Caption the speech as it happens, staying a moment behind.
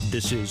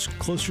This is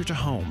Closer to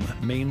Home,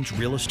 Maine's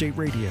Real Estate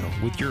Radio,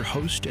 with your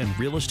host and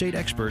real estate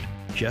expert,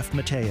 Jeff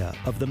Mateja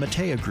of the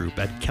Mateja Group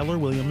at Keller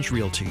Williams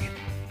Realty.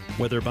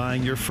 Whether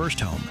buying your first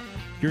home,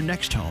 your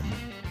next home,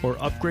 or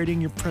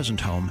upgrading your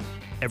present home,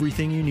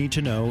 everything you need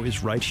to know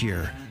is right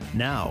here,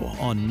 now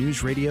on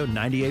News Radio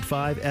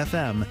 98.5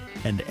 FM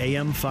and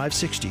AM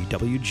 560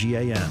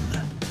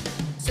 WGAN.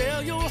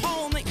 Sell your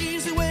home the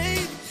easy way.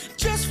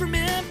 Just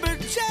remember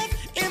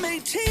Jeff,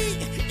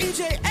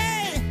 M-A-T-E-J-A.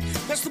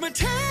 That's the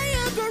Mateja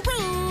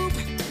Group,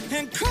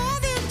 and call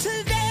them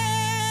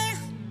today.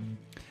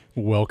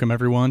 Welcome,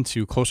 everyone,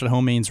 to Closer to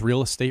Home, Maine's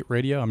Real Estate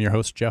Radio. I'm your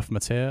host, Jeff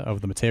Mateja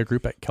of the Mateja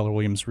Group at Keller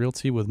Williams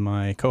Realty with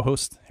my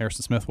co-host,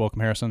 Harrison Smith. Welcome,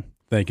 Harrison.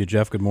 Thank you,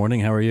 Jeff. Good morning.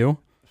 How are you?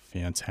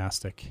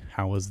 Fantastic.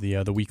 How was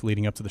the week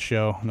leading up to the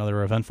show?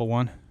 Another eventful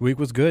one? Week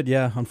was good,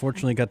 yeah.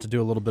 Unfortunately, got to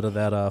do a little bit of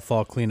that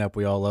fall cleanup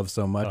we all love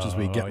so much as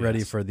we get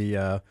ready for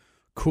the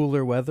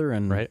cooler weather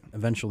and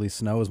eventually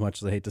snow, as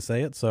much as I hate to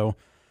say it. So,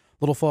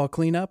 little fall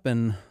cleanup,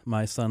 and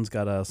my son's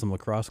got some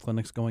lacrosse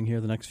clinics going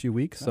here the next few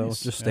weeks, so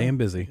just staying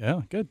busy.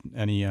 Yeah, good.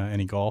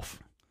 Any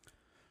golf?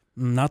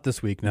 Not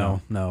this week, no.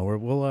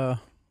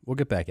 We'll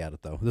get back at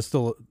it though.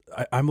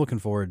 I'm looking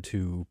forward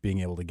to being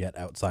able to get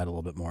outside a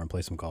little bit more and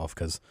play some golf,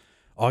 because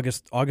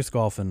August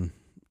golf in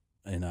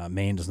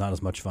Maine is not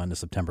as much fun as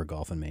September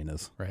golf in Maine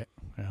is. Right.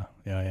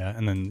 Yeah.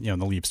 And then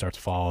the leaves start to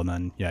fall, and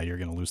then you're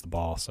going to lose the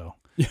ball. So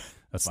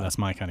that's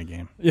my kind of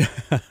game. Yeah.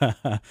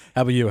 How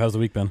about you? How's the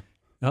week been?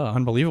 Oh,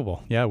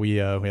 unbelievable. Yeah, we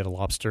had a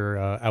lobster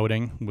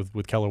outing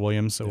with Keller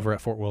Williams over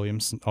at Fort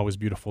Williams. Always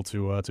beautiful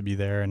to be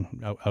there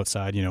and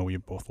outside. We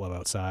both love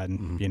outside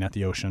and being at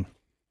the ocean.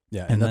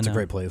 Yeah, and that's a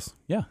great place.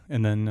 Yeah,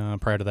 and then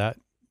prior to that,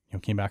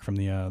 came back from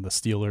the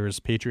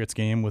Steelers Patriots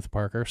game with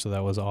Parker, so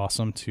that was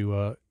awesome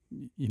to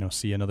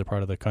see another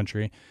part of the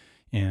country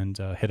and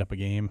hit up a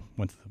game.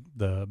 Went to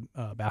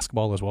the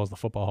basketball as well as the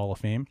Football Hall of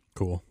Fame.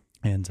 Cool.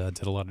 And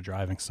did a lot of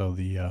driving, so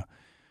the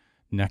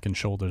neck and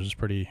shoulders is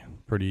pretty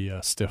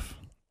stiff.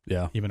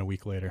 Yeah, even a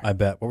week later. I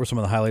bet. What were some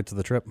of the highlights of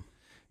the trip?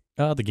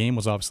 The game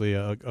was obviously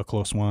a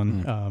close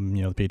one.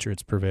 The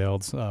Patriots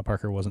prevailed.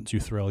 Parker wasn't too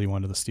thrilled. He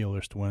wanted the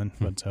Steelers to win.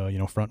 But,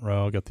 front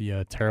row, got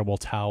the terrible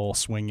towel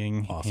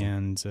swinging. Awesome.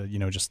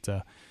 And, just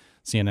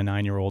seeing a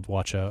 9-year-old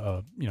watch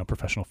a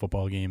professional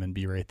football game and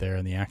be right there.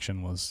 And the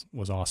action was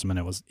awesome. And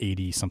it was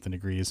 80-something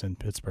degrees in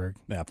Pittsburgh.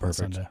 Yeah,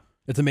 perfect.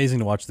 It's amazing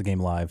to watch the game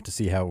live,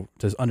 to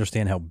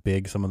understand how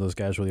big some of those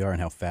guys really are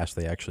and how fast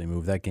they actually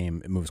move. That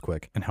game, it moves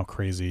quick. And how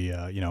crazy,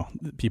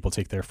 people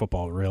take their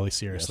football really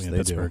seriously in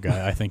Pittsburgh.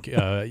 I think,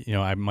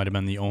 I might have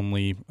been the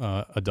only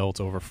adult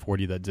over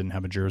 40 that didn't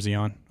have a jersey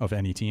on of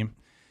any team.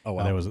 Oh,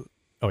 wow.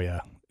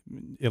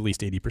 And at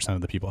least 80%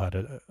 of the people had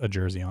a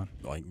jersey on.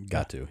 Well, you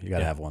got to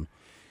have one.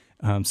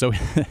 So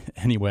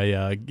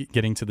anyway,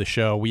 getting to the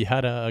show, we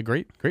had a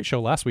great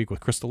show last week with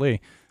Crystal Lee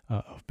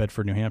of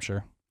Bedford, New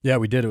Hampshire. Yeah,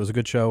 we did. It was a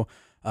good show.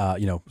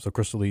 So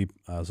Crystal Lee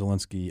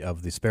Zielinski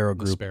of the Sparrow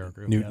Group,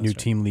 new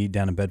team lead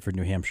down in Bedford,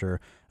 New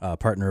Hampshire,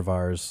 partner of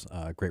ours,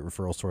 great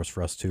referral source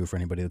for us too, for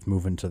anybody that's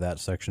moving to that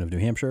section of New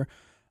Hampshire,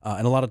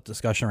 and a lot of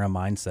discussion around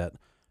mindset,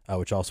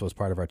 which also is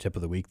part of our tip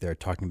of the week there,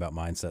 talking about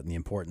mindset and the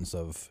importance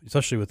of,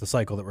 especially with the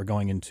cycle that we're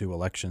going into,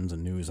 elections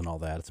and news and all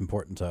that, it's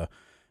important to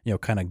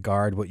kind of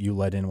guard what you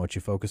let in, what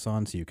you focus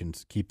on, so you can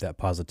keep that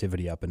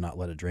positivity up and not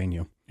let it drain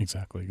you.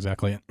 Exactly.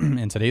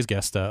 And today's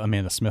guest,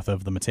 Amanda Smith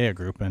of the Mateja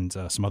Group and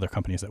some other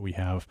companies that we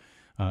have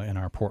in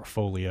our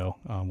portfolio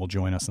will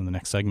join us in the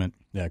next segment.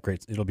 Yeah,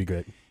 great. It'll be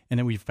great. And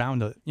then we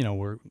found that,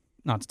 we're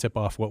not to tip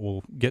off what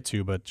we'll get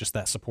to, but just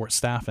that support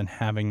staff and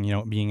having,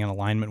 being in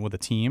alignment with a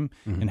team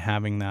and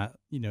having that,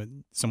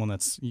 someone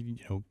that's,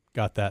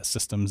 got that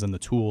systems and the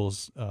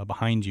tools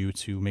behind you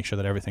to make sure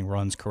that everything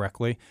runs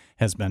correctly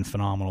has been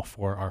phenomenal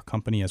for our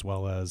company as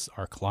well as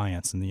our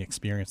clients and the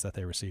experience that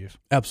they receive.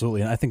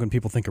 Absolutely. And I think when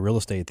people think of real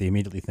estate, they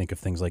immediately think of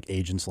things like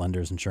agents,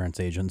 lenders,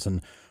 insurance agents.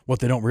 And what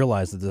they don't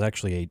realize is there's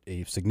actually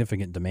a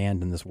significant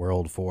demand in this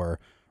world for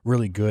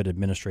really good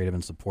administrative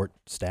and support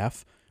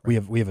staff.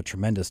 Right. We have a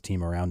tremendous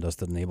team around us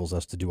that enables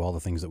us to do all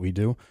the things that we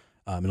do.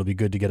 It'll be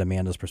good to get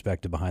Amanda's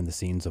perspective behind the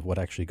scenes of what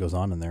actually goes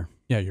on in there.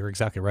 Yeah, you're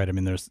exactly right. I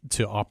mean, there's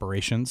to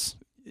operations.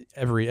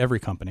 Every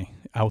company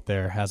out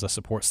there has a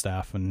support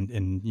staff and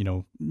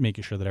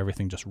making sure that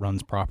everything just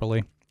runs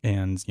properly.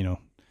 And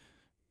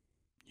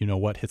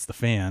what hits the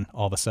fan,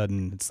 all of a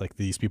sudden it's like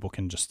these people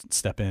can just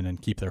step in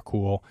and keep their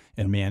cool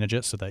and manage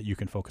it so that you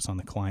can focus on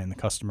the client and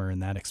the customer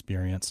and that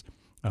experience.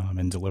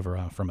 And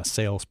deliver from a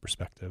sales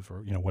perspective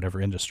or,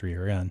 whatever industry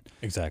you're in.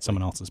 Exactly.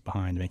 Someone else is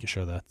behind making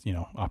sure that,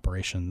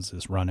 operations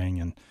is running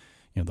and,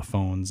 the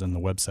phones and the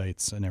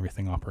websites and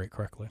everything operate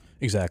correctly.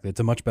 Exactly. It's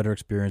a much better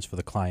experience for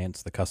the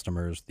clients, the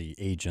customers, the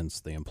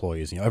agents, the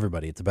employees,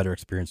 everybody. It's a better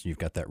experience when you've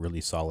got that really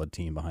solid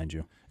team behind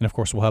you. And of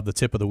course, we'll have the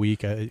tip of the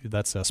week.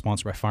 That's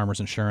sponsored by Farmers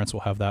Insurance.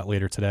 We'll have that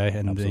later today.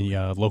 And Absolutely.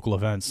 The local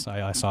events,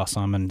 I saw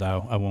some, and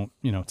I won't,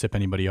 tip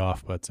anybody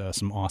off, but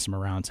some awesome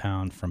around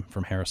town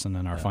from Harrison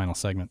in our final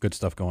segment. Good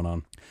stuff going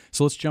on.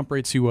 So let's jump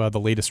right to the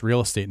latest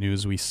real estate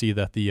news. We see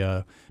that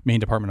the Maine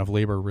Department of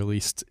Labor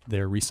released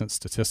their recent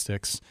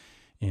statistics.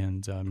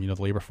 And, the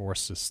labor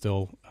force is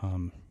still,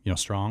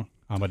 strong,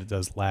 but it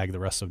does lag the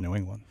rest of New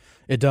England.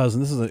 It does.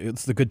 And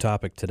it's a good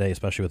topic today,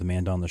 especially with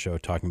Amanda on the show,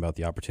 talking about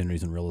the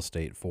opportunities in real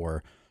estate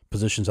for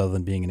positions other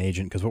than being an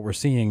agent. Because what we're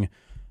seeing,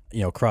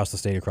 across the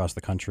state, across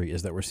the country,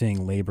 is that we're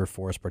seeing labor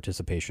force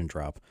participation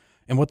drop.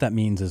 And what that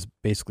means is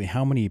basically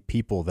how many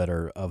people that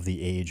are of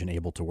the age and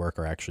able to work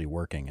are actually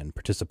working and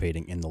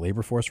participating in the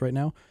labor force right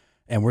now.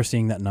 And we're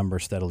seeing that number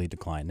steadily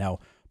decline. Now,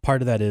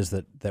 part of that is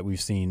that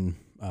we've seen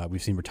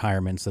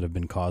retirements that have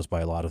been caused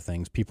by a lot of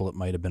things. People that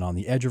might have been on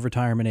the edge of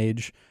retirement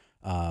age,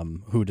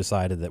 who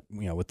decided that,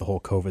 with the whole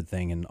COVID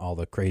thing and all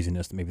the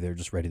craziness, that maybe they're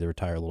just ready to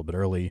retire a little bit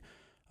early.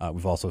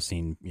 We've also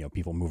seen,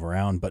 people move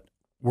around, but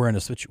we're in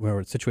a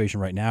situation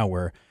right now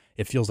where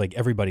it feels like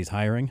everybody's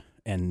hiring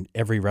and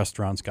every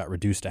restaurant's got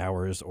reduced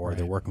hours, or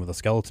they're working with a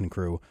skeleton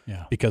crew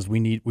because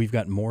we've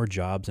got more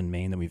jobs in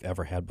Maine than we've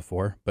ever had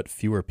before, but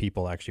fewer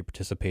people actually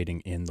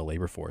participating in the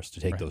labor force to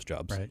take those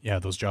jobs. Right. Yeah.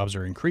 Those jobs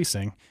are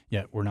increasing,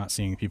 yet we're not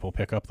seeing people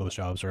pick up those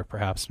jobs, or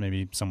perhaps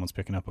maybe someone's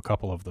picking up a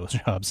couple of those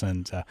jobs.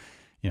 And,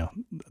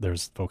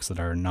 there's folks that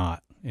are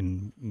not,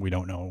 and we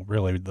don't know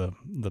really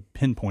the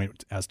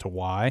pinpoint as to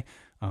why.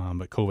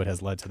 But COVID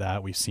has led to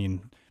that. We've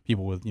seen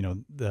people with,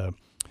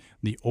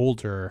 the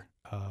older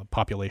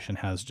population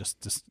has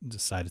just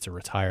decided to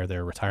retire.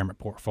 Their retirement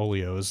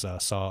portfolios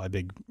saw a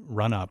big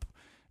run up,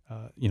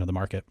 the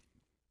market,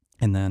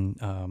 and then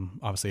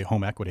obviously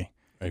home equity.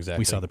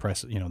 Exactly. We saw the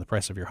price, the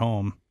price of your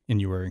home,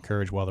 and you were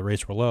encouraged while the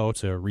rates were low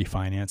to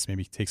refinance,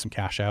 maybe take some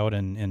cash out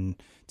and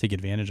take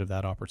advantage of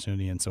that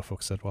opportunity. And so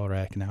folks said, well,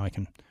 right, now I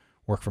can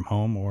work from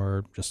home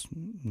or just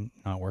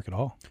not work at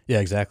all. Yeah,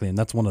 exactly. And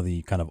that's one of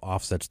the kind of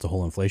offsets to the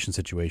whole inflation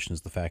situation,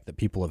 is the fact that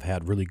people have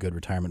had really good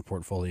retirement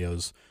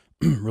portfolios,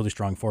 really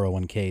strong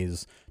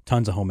 401ks,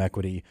 tons of home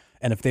equity.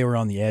 And if they were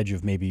on the edge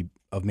of maybe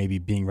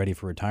being ready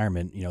for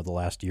retirement, the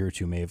last year or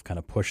two may have kind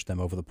of pushed them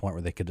over the point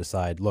where they could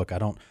decide, look, I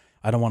don't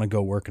want to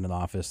go work in an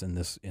office in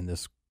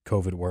this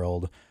COVID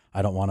world.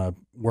 I don't want to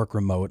work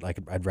remote.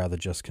 I'd rather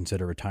just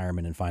consider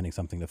retirement and finding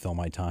something to fill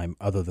my time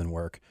other than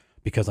work,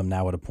 because I'm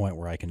now at a point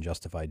where I can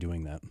justify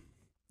doing that.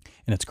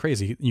 And it's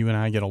crazy. You and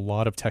I get a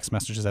lot of text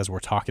messages as we're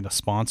talking to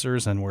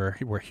sponsors, and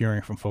we're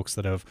hearing from folks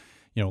that have,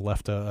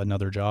 left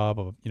another job.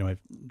 I've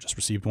just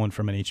received one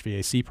from an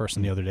HVAC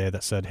person the other day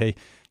that said, hey,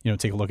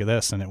 take a look at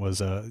this. And it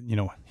was,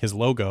 his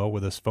logo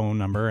with his phone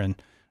number, and,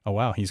 oh,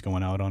 wow, he's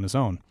going out on his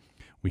own.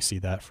 We see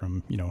that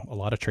from, a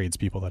lot of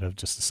tradespeople that have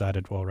just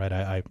decided, well, right,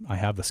 I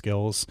have the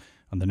skills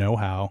and the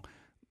know-how.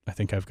 I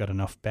think I've got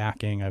enough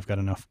backing. I've got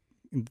enough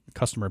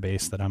customer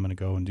base that I'm going to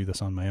go and do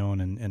this on my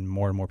own. And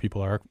more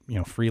people are,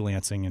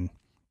 freelancing and,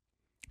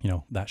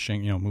 that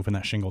moving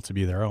that shingle to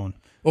be their own.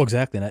 Well,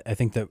 exactly. And I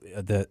think that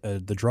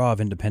the draw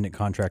of independent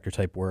contractor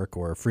type work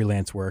or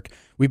freelance work,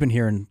 we've been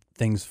hearing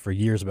things for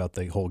years about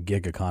the whole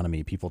gig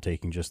economy, people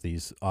taking just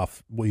these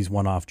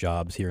one-off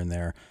jobs here and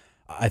there.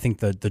 I think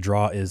the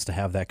draw is to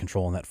have that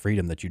control and that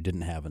freedom that you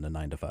didn't have in a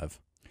 9-to-5.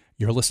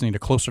 You're listening to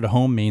Closer to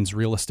Home, Maine's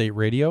Real Estate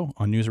Radio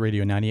on News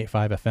Radio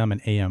 98.5 FM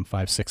and AM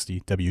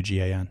 560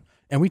 WGAN.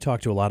 And we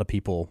talk to a lot of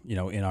people,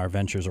 in our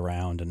ventures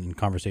around and in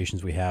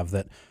conversations we have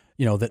that,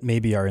 that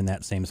maybe are in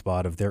that same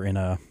spot of they're in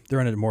a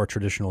more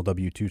traditional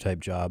W-2 type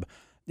job.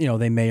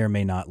 They may or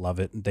may not love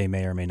it. They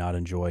may or may not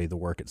enjoy the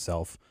work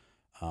itself.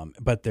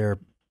 But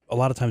a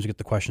lot of times we get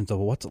the questions of,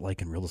 well, what's it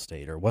like in real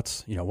estate? Or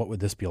what would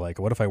this be like?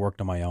 Or what if I worked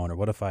on my own? Or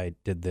what if I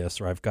did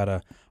this? Or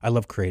I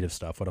love creative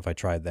stuff. What if I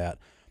tried that?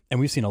 And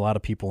we've seen a lot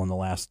of people in the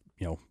last,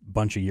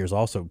 bunch of years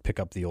also pick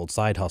up the old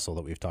side hustle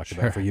that we've talked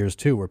about for years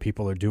too, where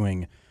people are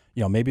doing,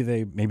 maybe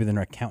they're an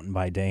accountant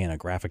by day and a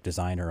graphic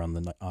designer on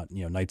the,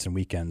 nights and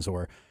weekends.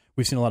 Or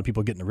we've seen a lot of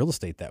people get into real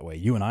estate that way.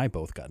 You and I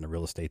both got into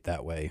real estate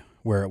that way,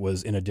 where it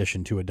was in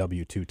addition to a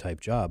W-2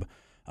 type job.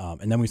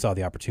 And then we saw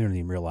the opportunity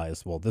and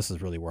realized, well, this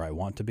is really where I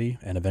want to be,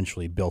 and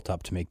eventually built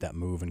up to make that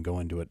move and go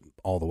into it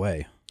all the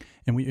way.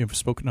 And we've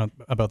spoken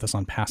about this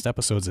on past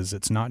episodes, is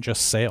it's not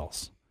just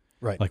sales,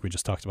 right? Like we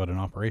just talked about in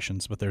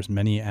operations, but there's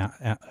many,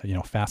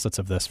 facets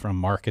of this, from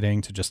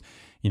marketing to just,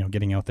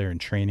 getting out there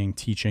and training,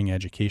 teaching,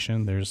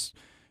 education. There's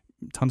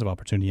tons of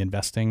opportunity,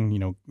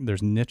 investing,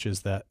 there's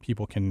niches that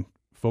people can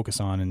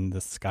focus on, and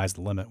the sky's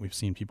the limit. We've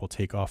seen people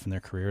take off in their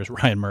careers,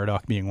 Ryan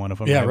Murdoch being one of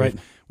them. Yeah, right.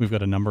 We've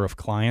got a number of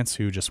clients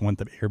who just went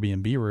the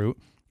Airbnb route,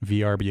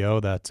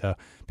 VRBO, that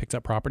picked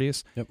up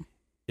properties. Yep.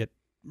 It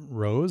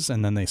rose,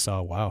 and then they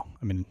saw, wow,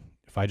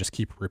 if I just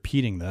keep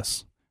repeating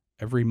this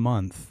every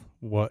month,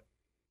 what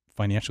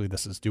financially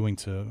this is doing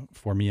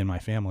for me and my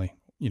family,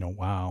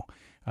 wow.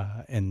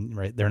 And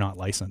right, they're not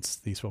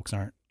licensed. These folks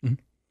aren't. Mm-hmm.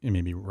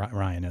 Maybe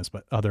Ryan is,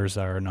 but others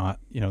are not,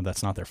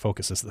 that's not their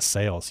focus, is the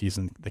sales. He's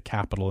in the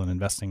capital and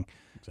investing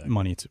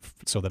money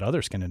so that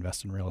others can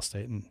invest in real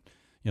estate. And,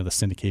 the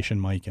syndication,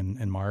 Mike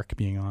and Mark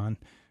being on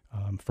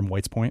from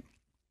White's Point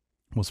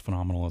was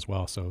phenomenal as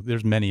well. So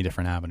there's many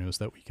different avenues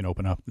that we can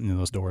open up, and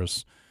those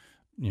doors,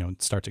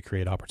 start to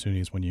create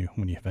opportunities when you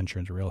venture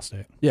into real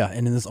estate. Yeah.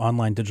 And in this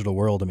online digital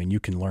world,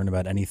 you can learn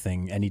about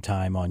anything,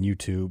 anytime on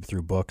YouTube,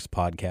 through books,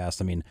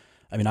 podcasts.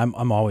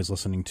 I'm always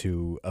listening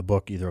to a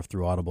book either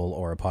through Audible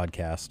or a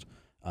podcast.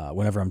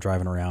 whenever I'm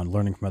driving around,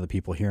 learning from other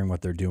people, hearing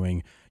what they're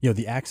doing.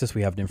 The access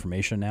we have to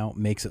information now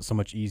makes it so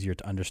much easier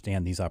to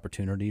understand these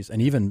opportunities.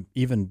 And even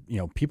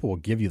people will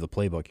give you the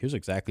playbook. Here's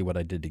exactly what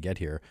I did to get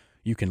here.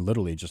 You can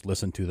literally just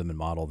listen to them and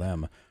model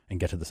them and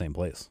get to the same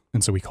place.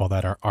 And so we call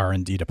that our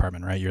R&D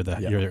department, right? You're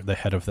the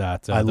head of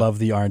that. I love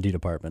the R&D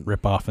department.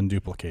 Rip off and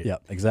duplicate. Yeah,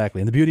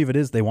 exactly. And the beauty of it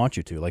is they want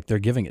you to. Like, they're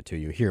giving it to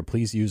you. Here,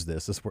 please use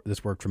this.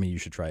 This worked for me. You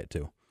should try it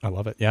too. I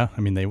love it. Yeah.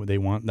 I mean, they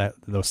want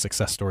those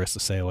success stories to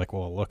say, like,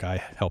 well, look,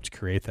 I helped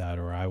create that,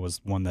 or I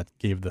was one that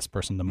gave this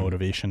person the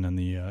motivation and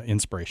the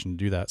inspiration to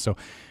do that. So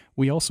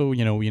we also,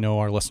 we know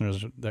our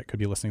listeners that could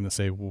be listening to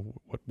say, well,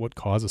 what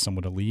causes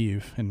someone to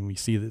leave? And we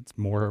see that it's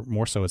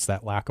more so it's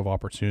that lack of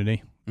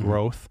opportunity,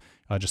 growth,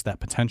 just that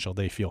potential.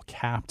 They feel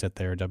capped at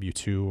their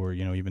W-2, or,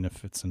 even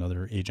if it's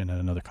another agent at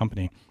another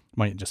company,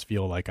 might just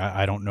feel like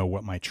I don't know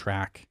what my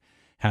track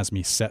has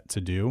me set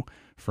to do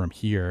from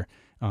here.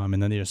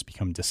 And then they just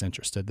become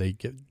disinterested.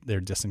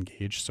 They're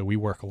disengaged. So we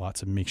work a lot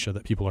to make sure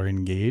that people are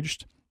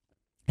engaged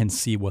and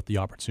see what the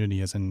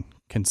opportunity is, and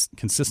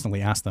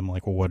consistently ask them,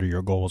 like, well, what are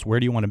your goals?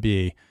 Where do you want to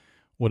be?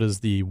 What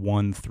does the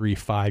 1, 3,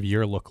 5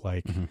 year look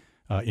like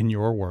in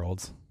your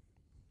world?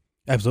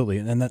 Absolutely.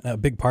 And a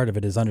big part of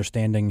it is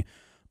understanding,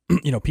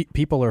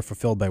 people are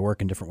fulfilled by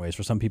work in different ways.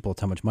 For some people,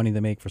 it's how much money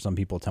they make. For some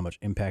people, it's how much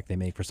impact they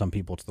make. For some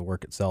people, it's the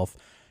work itself.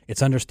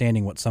 It's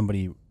understanding what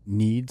somebody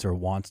needs or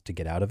wants to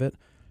get out of it,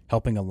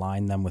 helping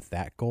align them with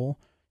that goal,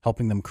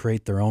 helping them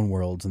create their own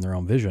worlds and their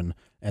own vision.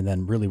 And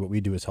then really what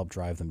we do is help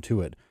drive them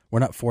to it. We're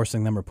not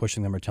forcing them or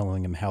pushing them or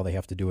telling them how they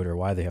have to do it or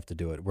why they have to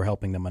do it. We're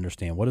helping them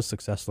understand, what does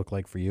success look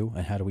like for you,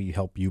 and how do we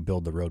help you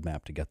build the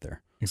roadmap to get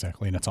there?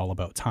 Exactly. And it's all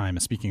about time.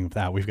 And speaking of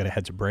that, we've got to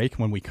head to break.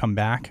 When we come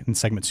back in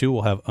segment 2,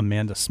 we'll have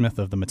Amanda Smith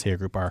of the Mateja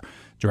Group, our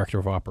Director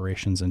of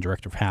Operations and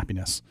Director of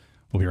Happiness.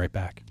 We'll be right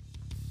back.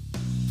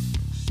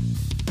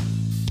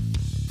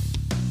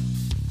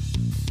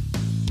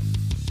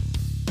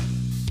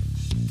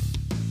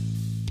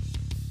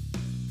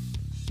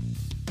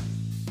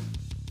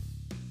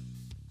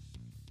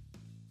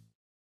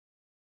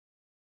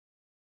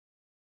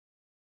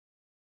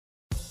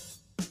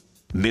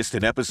 Missed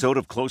an episode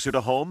of Closer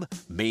to Home,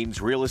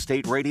 Maine's Real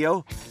Estate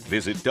Radio?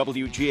 Visit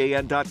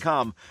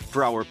WGAN.com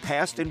for our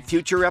past and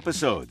future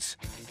episodes.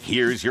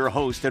 Here's your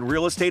host and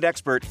real estate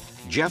expert,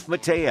 Jeff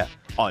Mateja,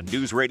 on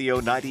News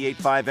Radio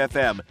 98.5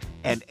 FM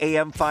and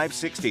AM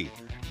 560.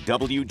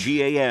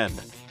 WGAN.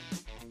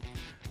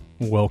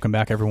 Welcome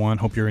back, everyone.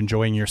 Hope you're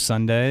enjoying your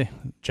Sunday.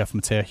 Jeff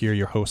Mateja here,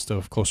 your host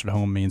of Closer to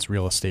Home, Maine's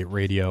Real Estate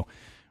Radio.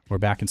 We're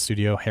back in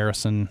studio,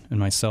 Harrison and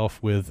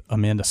myself, with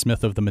Amanda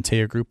Smith of the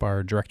Mateja Group,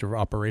 our Director of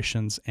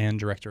Operations and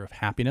Director of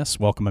Happiness.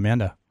 Welcome,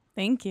 Amanda.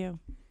 Thank you.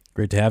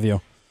 Great to have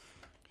you.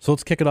 So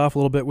let's kick it off a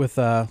little bit with,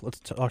 let's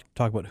talk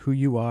about who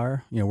you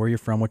are, where you're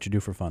from, what you do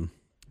for fun.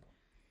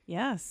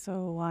 Yeah,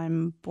 so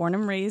I'm born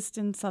and raised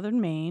in southern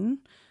Maine.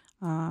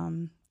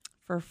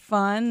 For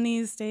fun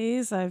these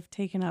days, I've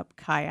taken up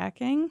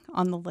kayaking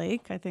on the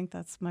lake. I think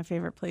that's my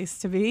favorite place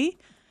to be.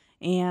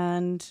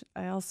 And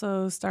I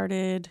also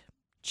started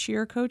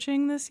cheer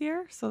coaching this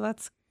year, so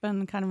that's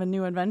been kind of a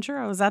new adventure.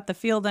 I was at the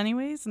field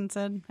anyways and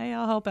said, hey,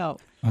 I'll help out.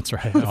 That's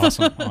right.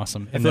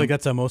 Awesome. I feel like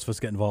that's how most of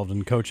us get involved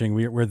in coaching.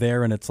 We're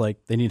there and it's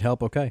like, they need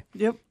help. Okay.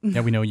 Yep.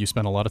 Yeah, we know you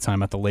spend a lot of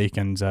time at the lake,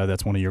 and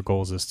that's one of your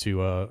goals is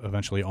to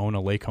eventually own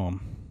a lake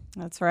home.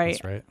 That's right.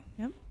 That's right.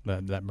 Yep.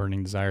 That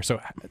burning desire. So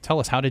tell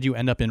us, how did you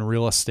end up in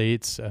real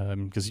estate?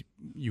 Because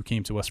you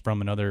came to us from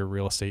another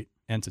real estate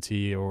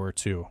entity or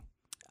two.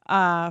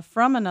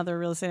 From another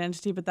real estate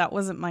entity, but that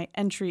wasn't my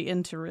entry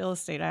into real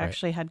estate. I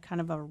actually had kind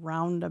of a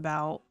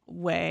roundabout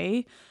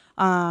way.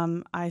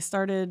 I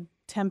started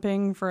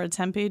temping for a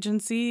temp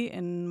agency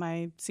in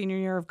my senior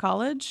year of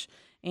college,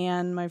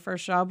 and my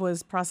first job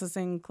was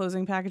processing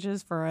closing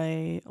packages for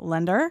a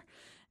lender.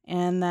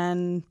 And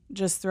then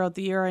just throughout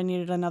the year, I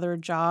needed another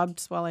job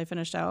while I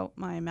finished out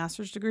my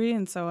master's degree.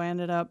 And so I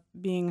ended up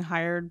being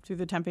hired through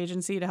the temp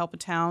agency to help a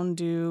town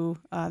do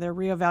their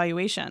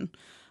reevaluation.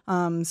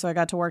 So I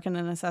got to work in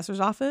an assessor's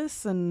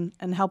office and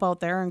help out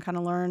there and kind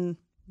of learn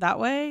that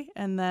way.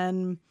 And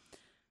then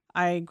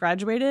I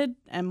graduated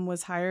and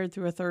was hired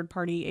through a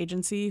third-party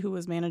agency who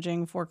was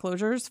managing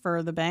foreclosures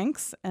for the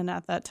banks. And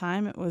at that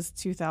time, it was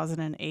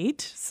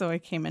 2008. So I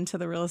came into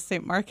the real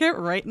estate market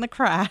right in the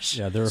crash.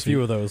 Yeah, there are a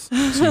few of those.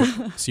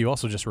 So you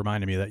also just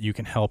reminded me that you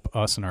can help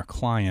us and our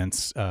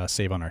clients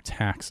save on our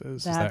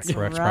taxes. That's Is that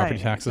correct? right. Property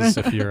taxes.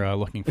 If you're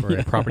looking for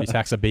a property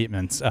tax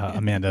abatement,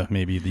 Amanda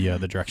may be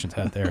the direction to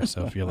head there.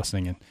 So if you're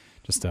listening, and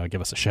just give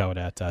us a shout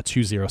at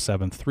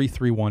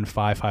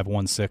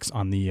 207-331-5516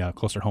 on the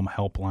Closer to Home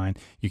helpline.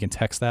 You can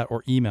text that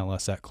or email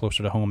us at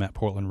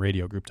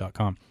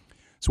closertohome@portlandradiogroup.com.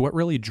 So what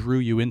really drew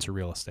you into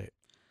real estate?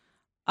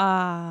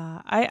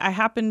 I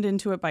happened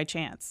into it by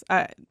chance.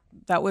 I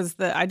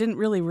didn't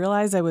really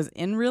realize I was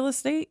in real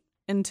estate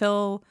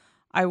until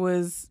I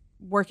was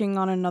working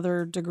on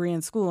another degree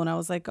in school. And I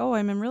was like, oh,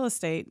 I'm in real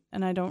estate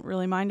and I don't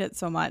really mind it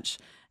so much.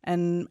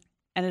 And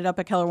ended up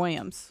at Keller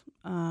Williams,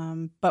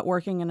 but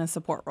working in a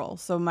support role.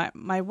 So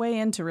my way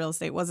into real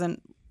estate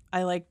wasn't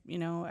I like,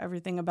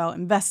 everything about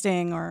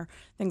investing or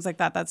things like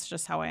that. That's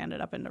just how I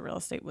ended up into real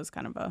estate, was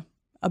kind of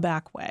a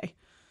back way.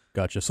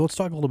 Gotcha. So let's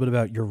talk a little bit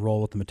about your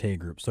role with the Mateja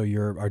Group. So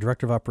you're our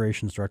Director of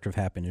Operations, Director of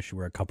Happiness. You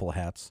wear a couple of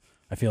hats.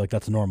 I feel like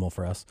that's normal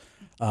for us.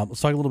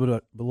 Let's talk a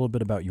little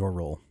bit about your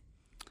role.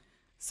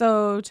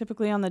 So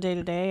typically on the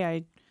day-to-day,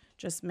 I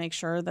just make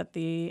sure that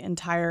the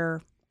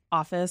entire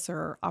office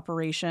or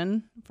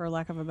operation, for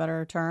lack of a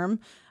better term,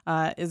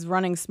 is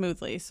running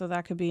smoothly. So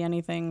that could be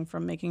anything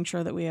from making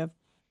sure that we have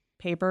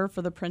paper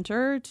for the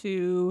printer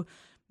to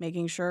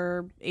making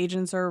sure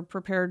agents are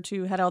prepared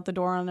to head out the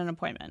door on an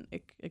appointment.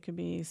 It could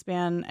be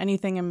span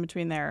anything in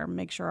between there.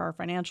 Make sure our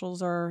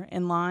financials are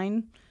in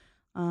line,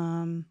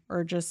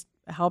 or just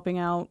helping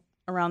out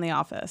around the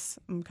office.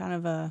 I'm kind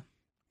of a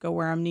go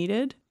where I'm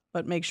needed,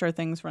 but make sure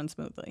things run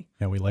smoothly.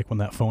 Yeah, we like when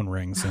that phone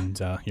rings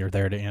and you're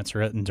there to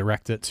answer it and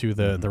direct it to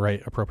the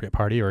right appropriate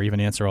party, or even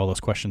answer all those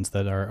questions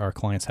that our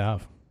clients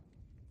have.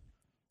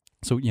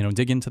 So,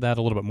 dig into that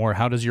a little bit more.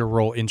 How does your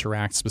role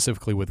interact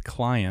specifically with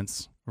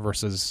clients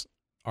versus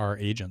our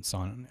agents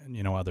on,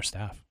 other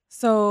staff?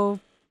 So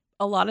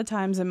a lot of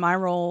times in my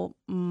role,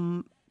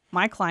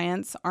 my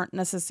clients aren't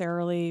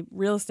necessarily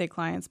real estate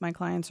clients. My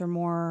clients are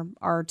more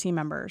our team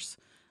members,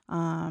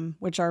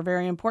 which are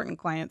very important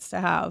clients to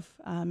have,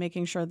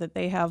 making sure that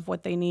they have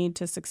what they need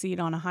to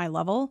succeed on a high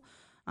level,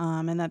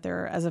 and that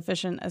they're as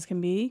efficient as can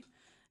be.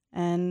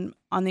 And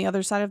on the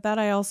other side of that,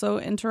 I also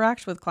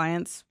interact with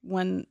clients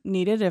when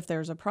needed, if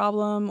there's a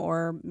problem,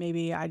 or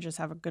maybe I just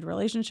have a good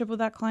relationship with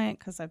that client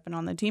because I've been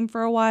on the team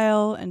for a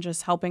while, and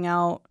just helping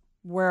out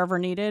wherever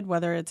needed,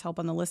 whether it's help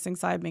on the listing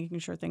side, making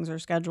sure things are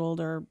scheduled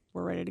or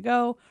we're ready to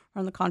go, or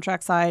on the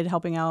contract side,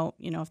 helping out,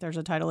 if there's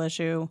a title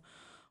issue,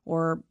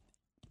 or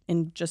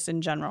in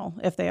general,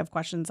 if they have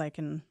questions, I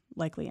can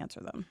likely answer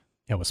them.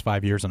 Yeah, it was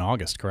 5 years in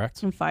August,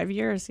 correct? In 5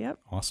 years, yep.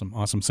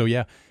 Awesome. So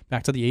yeah,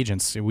 back to the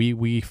agents.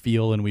 We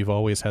feel, and we've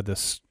always had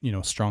this,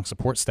 strong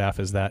support staff,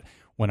 is that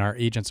when our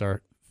agents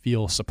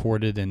feel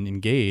supported and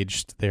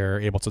engaged,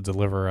 they're able to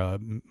deliver a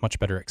much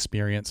better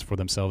experience for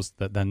themselves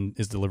that then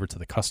is delivered to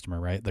the customer,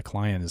 right? The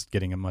client is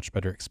getting a much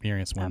better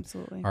experience when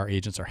Absolutely. Our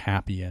agents are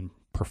happy and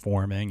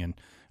performing, and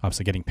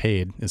obviously getting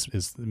paid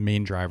is the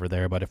main driver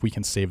there. But if we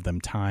can save them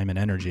time and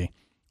energy,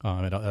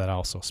 that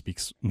also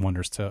speaks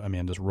wonders to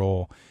Amanda's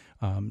role.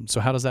 So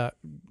how does that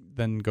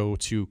then go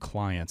to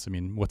clients? I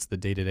mean, what's the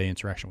day-to-day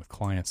interaction with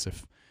clients?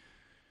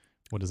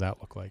 What does that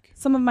look like?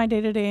 Some of my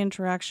day-to-day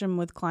interaction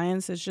with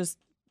clients is just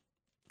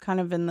kind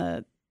of in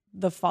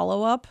the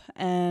follow-up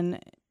and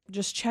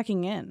just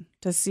checking in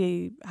to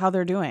see how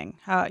they're doing.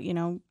 How,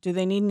 do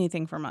they need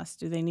anything from us?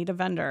 Do they need a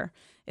vendor?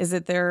 Is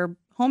it their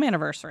home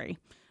anniversary?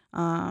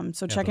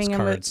 Checking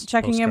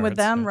in with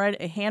them,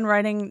 right?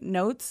 Handwriting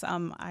notes.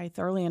 I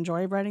thoroughly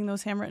enjoy writing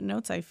those handwritten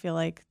notes. I feel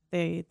like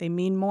they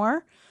mean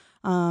more.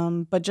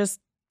 But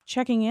just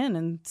checking in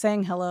and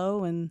saying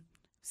hello and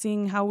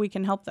seeing how we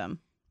can help them.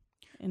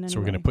 So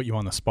we're going to put you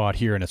on the spot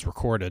here, and it's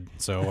recorded.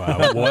 So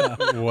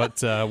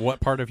what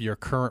part of your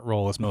current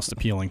role is most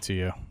appealing to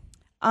you?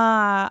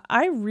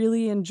 I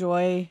really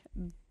enjoy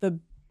the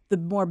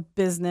more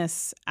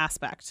business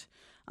aspect.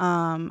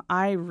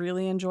 I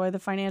really enjoy the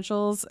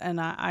financials, and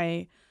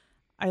I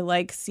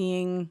like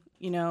seeing,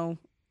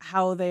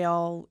 how they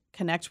all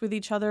connect with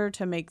each other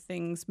to make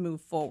things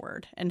move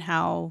forward, and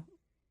how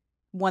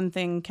one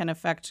thing can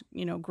affect,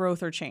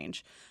 growth or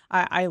change.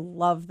 I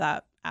love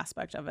that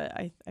aspect of it.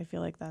 I feel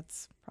like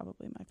that's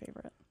probably my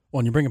favorite. Well,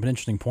 and you bring up an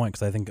interesting point,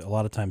 because I think a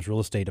lot of times real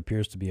estate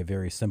appears to be a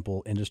very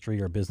simple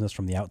industry or business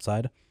from the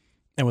outside.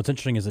 And what's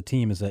interesting as a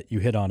team is that you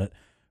hit on it.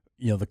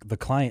 The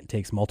client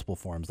takes multiple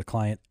forms. The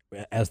client,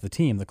 as the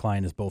team, the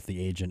client is both the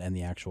agent and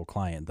the actual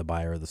client, the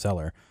buyer or the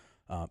seller,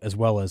 as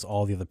well as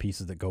all the other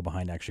pieces that go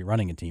behind actually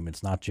running a team.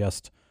 It's not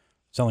just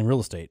selling real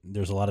estate.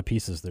 There's a lot of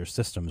pieces. There's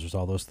systems. There's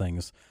all those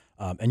things.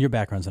 And your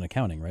background's in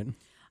accounting, right?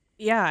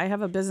 Yeah, I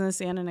have a business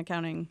and an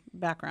accounting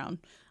background.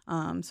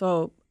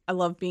 So I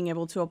love being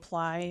able to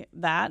apply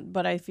that,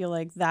 but I feel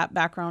like that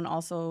background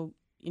also,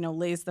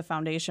 lays the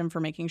foundation for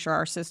making sure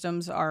our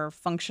systems are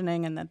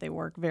functioning and that they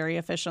work very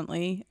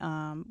efficiently,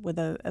 with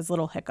as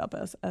little hiccup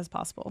as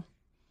possible.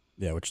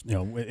 Yeah, which,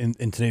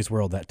 in today's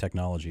world, that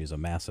technology is a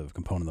massive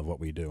component of what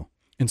we do.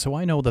 And so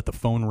I know that the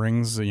phone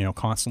rings,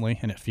 constantly,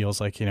 and it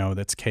feels like,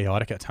 that's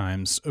chaotic at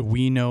times.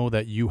 We know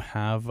that you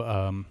have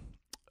a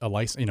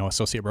license,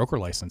 associate broker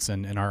license,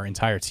 and our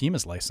entire team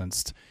is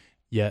licensed,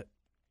 yet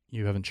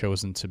you haven't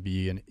chosen to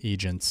be an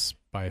agent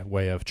by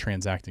way of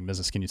transacting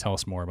business. Can you tell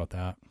us more about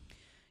that?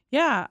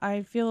 Yeah,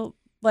 I feel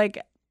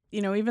like,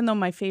 even though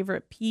my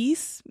favorite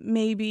piece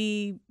may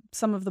be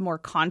some of the more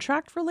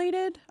contract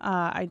related,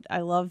 I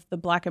love the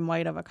black and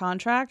white of a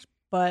contract,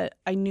 but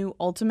I knew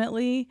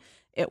ultimately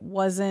it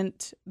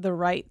wasn't the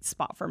right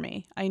spot for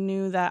me. I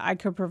knew that I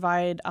could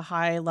provide a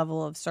high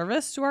level of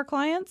service to our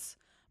clients,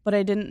 but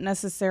I didn't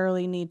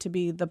necessarily need to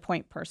be the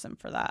point person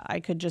for that. I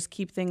could just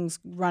keep things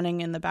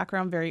running in the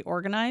background, very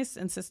organized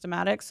and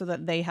systematic, so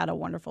that they had a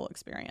wonderful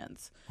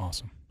experience.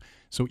 Awesome.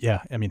 So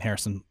yeah,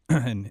 Harrison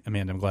and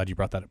Amanda, I'm glad you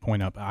brought that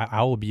point up.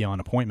 I will be on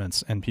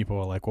appointments, and people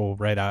are like, well,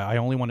 right, I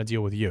only want to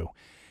deal with you.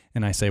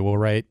 And I say, well,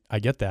 right, I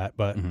get that,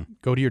 but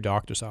go to your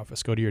doctor's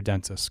office, go to your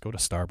dentist, go to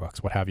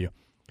Starbucks, what have you.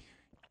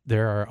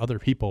 There are other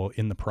people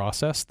in the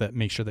process that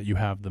make sure that you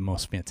have the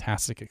most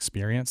fantastic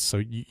experience. So,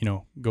 you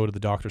know, go to the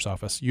doctor's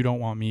office. You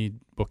don't want me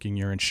booking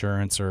your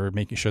insurance or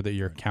making sure that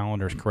your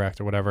calendar is correct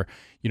or whatever.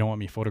 You don't want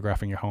me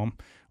photographing your home.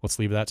 Let's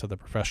leave that to the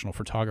professional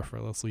photographer.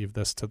 Let's leave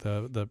this to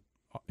the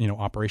you know,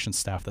 operations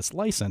staff that's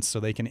licensed so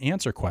they can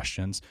answer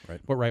questions.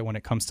 Right. But when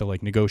it comes to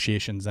like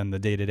negotiations and the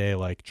day-to-day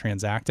like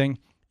transacting,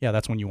 yeah,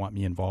 that's when you want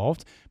me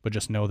involved. But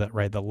just know that,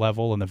 the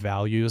level and the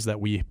values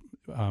that we,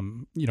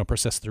 you know,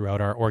 persist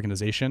throughout our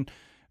organization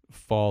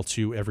fall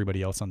to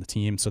everybody else on the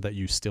team so that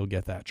you still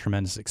get that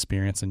tremendous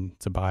experience and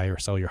to buy or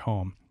sell your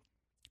home.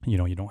 You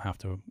know, you don't have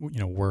to, you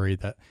know, worry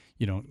that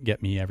you don't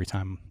get me every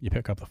time you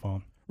pick up the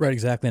phone. Right,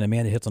 exactly. And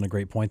Amanda hits on a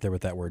great point there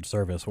with that word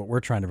service. What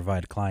we're trying to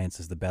provide clients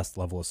is the best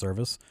level of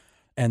service.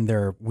 And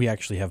we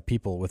actually have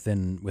people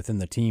within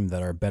the team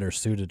that are better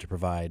suited to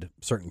provide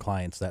certain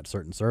clients that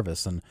certain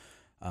service. And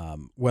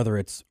whether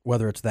it's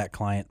that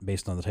client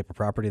based on the type of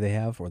property they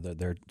have or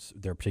their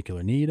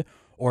particular need,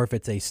 or if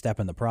it's a step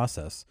in the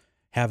process,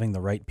 having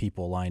the right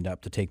people lined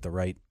up to take the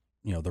right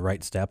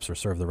steps or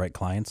serve the right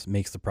clients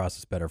makes the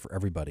process better for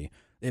everybody.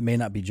 It may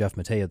not be Jeff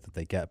Mateja that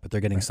they get, but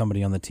they're getting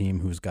somebody on the team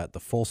who's got the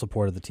full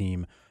support of the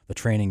team, the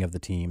training of the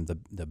team,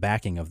 the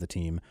backing of the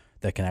team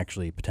that can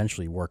actually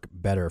potentially work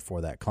better for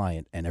that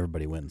client, and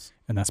everybody wins.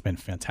 And that's been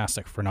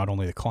fantastic for not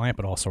only the client,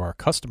 but also our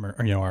customer,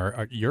 or, you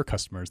know, your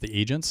customers, the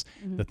agents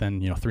that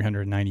then, you know,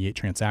 398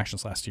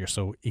 transactions last year.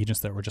 So agents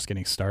that were just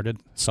getting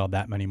started saw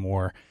that many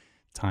more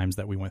times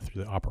that we went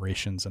through the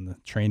operations and the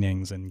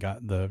trainings and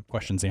got the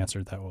questions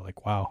answered that were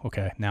like, wow,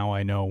 okay, now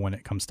I know when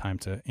it comes time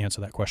to answer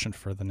that question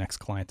for the next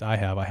client I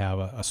have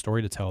a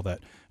story to tell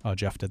that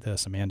Jeff did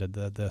this, Amanda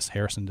did this,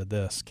 Harrison did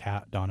this,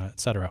 Kat, Donna,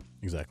 etc.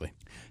 Exactly.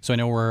 So I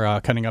know we're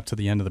cutting up to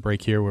the end of the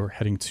break here. We're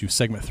heading to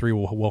segment 3.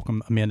 We'll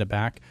welcome Amanda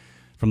back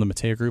from the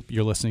Mateja Group.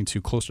 You're listening to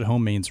Closer to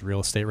Home, Maine's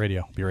Real Estate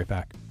Radio. Be right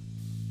back.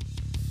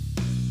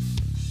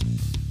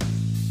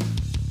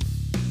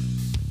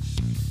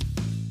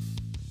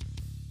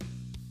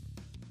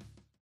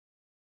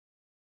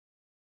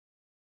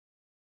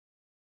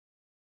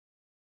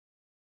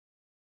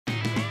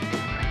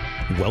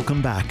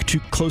 Welcome back to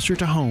Closer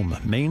to Home,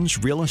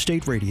 Maine's Real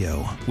Estate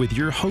Radio, with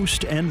your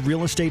host and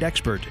real estate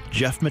expert,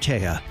 Jeff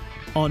Mateja,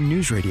 on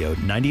News Radio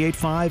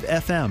 98.5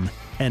 FM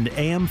and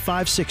AM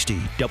 560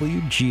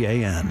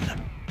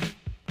 WGAN.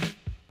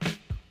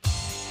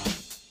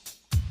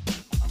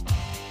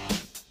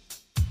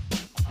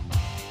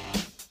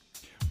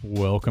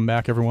 Welcome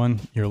back, everyone.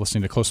 You're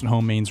listening to Closer to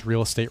Home, Maine's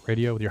Real Estate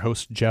Radio with your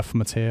host, Jeff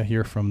Mateja,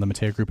 here from the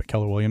Mateja Group at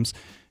Keller Williams,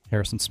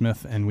 Harrison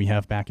Smith, and we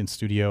have back in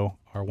studio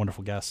our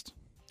wonderful guest.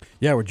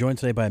 Yeah, we're joined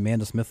today by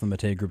Amanda Smith from the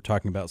Mateja Group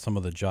talking about some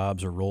of the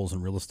jobs or roles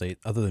in real estate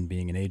other than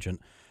being an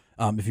agent.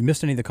 If you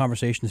missed any of the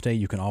conversation today,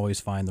 you can always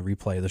find the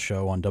replay of the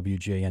show on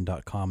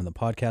WGAN.com in the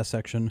podcast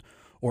section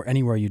or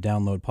anywhere you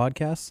download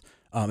podcasts,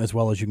 as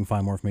well as you can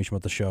find more information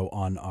about the show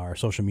on our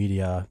social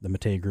media, the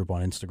Mateja Group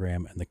on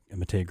Instagram and the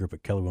Mateja Group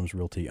at Keller Williams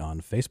Realty on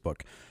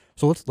Facebook.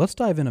 So let's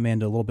dive in,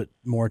 Amanda, a little bit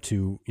more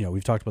to, you know,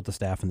 we've talked about the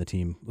staff and the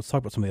team. Let's talk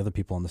about some of the other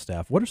people on the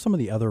staff. What are some of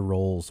the other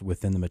roles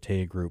within the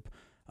Mateja Group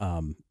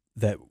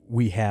that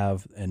we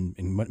have, and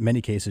in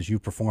many cases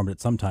you've performed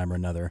at some time or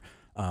another,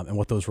 and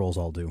what those roles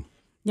all do?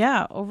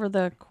 Yeah, over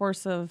the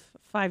course of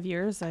 5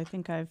 years, I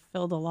think I've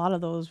filled a lot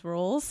of those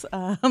roles.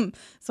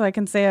 So I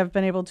can say I've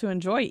been able to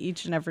enjoy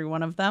each and every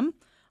one of them.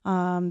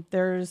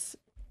 There's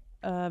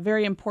a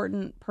very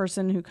important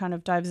person who kind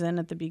of dives in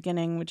at the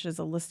beginning, which is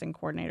a listing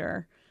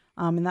coordinator.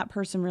 And that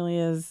person really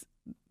is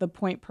the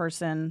point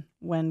person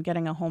when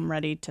getting a home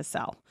ready to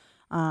sell.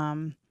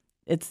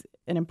 It's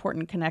an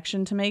important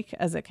connection to make,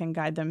 as it can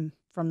guide them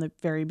from the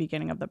very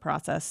beginning of the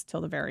process till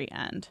the very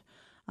end.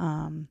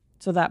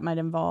 So that might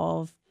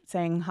involve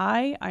saying,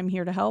 hi, I'm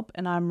here to help,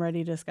 and I'm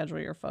ready to schedule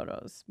your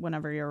photos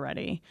whenever you're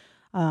ready.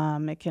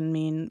 It can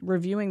mean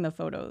reviewing the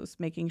photos,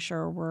 making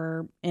sure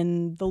we're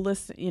in the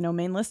list,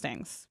 main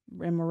listings,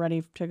 and we're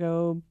ready to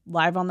go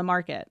live on the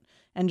market,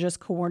 and just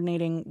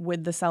coordinating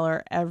with the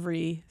seller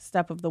every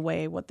step of the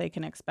way, what they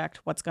can expect,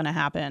 what's going to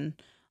happen,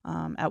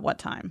 at what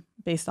time,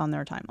 based on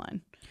their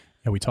timeline.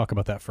 Yeah, we talk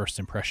about that first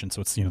impression.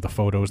 So it's, the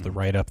photos, the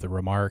write-up, the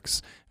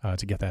remarks,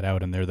 to get that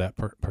out. And they're that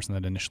person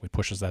that initially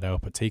pushes that out,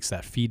 but takes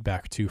that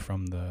feedback too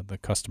from the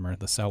customer,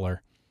 the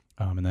seller,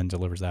 and then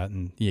delivers that.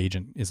 And the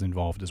agent is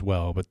involved as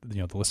well. But,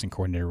 the listing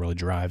coordinator really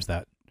drives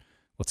that.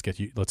 Let's get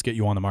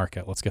you on the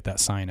market. Let's get that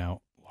sign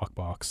out,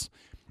 lockbox,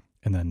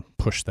 and then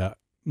push the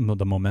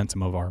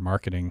momentum of our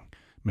marketing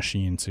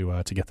machine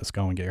to get this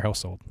going, get your house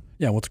sold.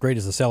 Yeah, what's great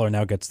is the seller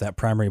now gets that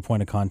primary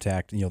point of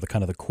contact, the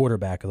kind of the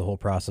quarterback of the whole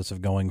process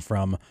of going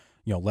from,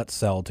 let's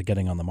sell to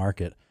getting on the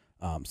market,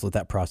 so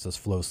that process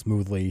flows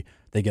smoothly.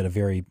 They get a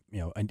very,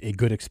 a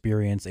good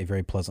experience, a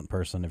very pleasant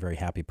person, a very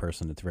happy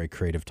person. It's a very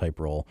creative type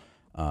role,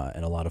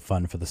 and a lot of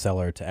fun for the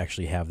seller to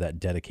actually have that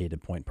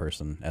dedicated point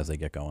person as they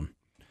get going.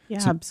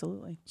 Yeah,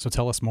 absolutely. So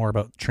tell us more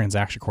about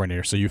transaction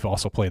coordinator. So you've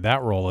also played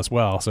that role as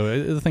well.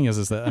 So the thing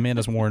is that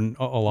Amanda's worn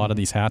a lot of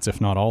these hats,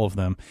 if not all of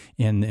them.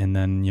 And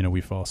then,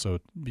 we've also,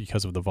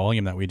 because of the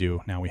volume that we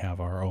do, now we have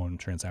our own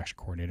transaction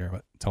coordinator.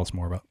 But tell us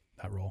more about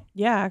that role.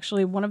 Yeah,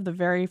 actually, one of the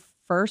very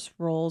first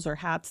roles or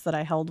hats that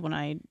I held when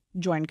I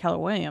joined Keller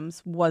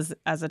Williams was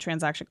as a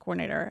transaction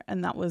coordinator.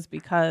 And that was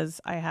because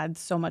I had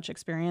so much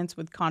experience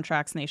with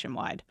contracts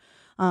nationwide.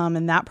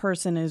 And that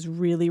person is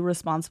really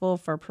responsible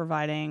for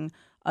providing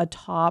a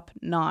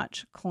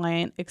top-notch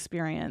client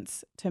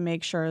experience to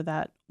make sure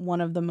that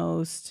one of the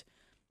most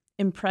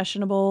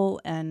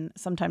impressionable and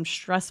sometimes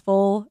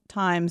stressful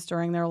times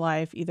during their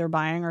life, either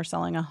buying or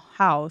selling a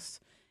house,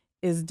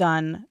 is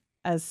done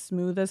as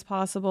smooth as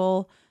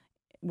possible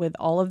with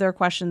all of their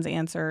questions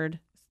answered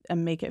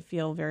and make it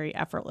feel very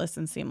effortless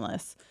and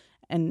seamless.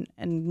 And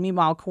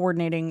meanwhile,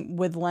 coordinating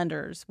with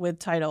lenders, with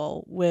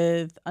title,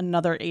 with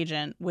another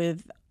agent,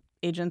 with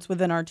agents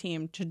within our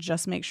team to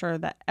just make sure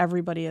that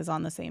everybody is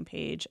on the same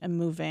page and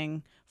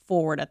moving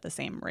forward at the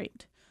same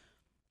rate.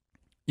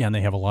 Yeah, and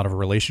they have a lot of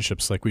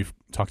relationships, like we've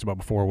talked about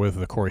before, with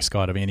the Corey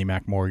Scott of Andy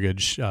Mac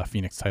Mortgage,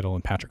 Phoenix Title,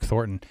 and Patrick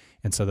Thornton,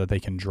 and so that they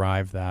can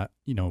drive that,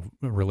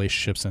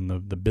 relationships, and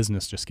the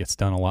business just gets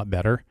done a lot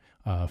better,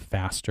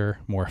 faster,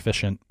 more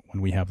efficient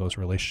when we have those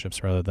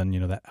relationships rather than,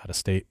 that out of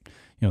state,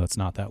 that's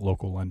not that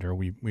local lender.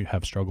 We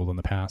have struggled in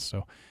the past,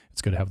 so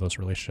it's good to have those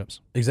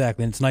relationships.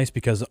 Exactly, and it's nice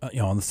because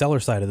on the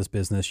seller side of this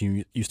business,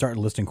 you start a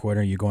listing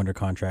coordinator, you go under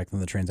contract,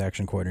 and the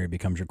transaction coordinator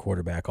becomes your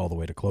quarterback all the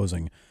way to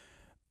closing.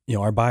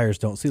 Our buyers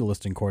don't see the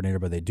listing coordinator,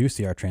 but they do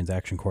see our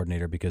transaction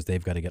coordinator because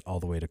they've got to get all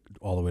the way to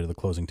the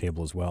closing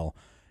table as well.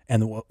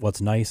 And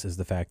what's nice is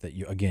the fact that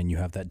you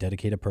have that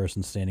dedicated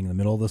person standing in the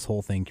middle of this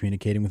whole thing,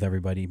 communicating with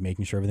everybody,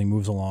 making sure everything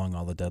moves along,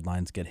 all the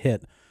deadlines get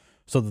hit,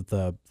 so that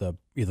the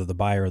either the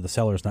buyer or the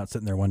seller is not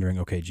sitting there wondering,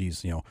 okay,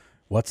 geez,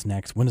 what's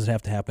next? When does it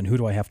have to happen? Who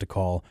do I have to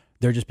call?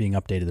 They're just being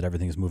updated that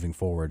everything is moving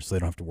forward, so they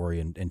don't have to worry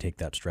and take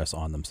that stress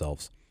on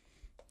themselves.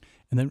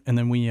 And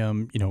then we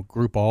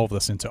group all of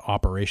this into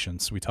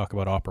operations. We talk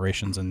about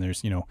operations, and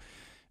there's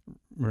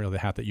really the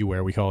hat that you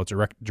wear. We call it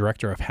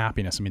director of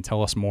happiness. I mean,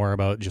 tell us more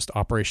about just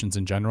operations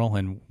in general,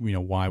 and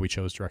why we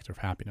chose director of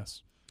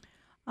happiness.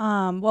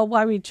 Well,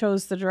 why we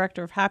chose the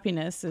director of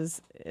happiness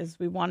is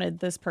we wanted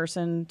this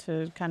person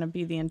to kind of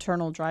be the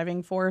internal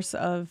driving force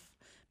of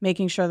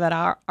making sure that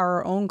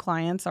our own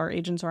clients, our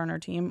agents who are on our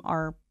team,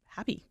 are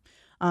happy.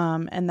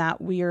 And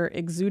that we are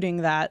exuding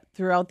that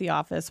throughout the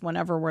office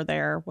whenever we're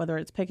there, whether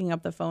it's picking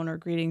up the phone or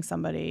greeting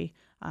somebody,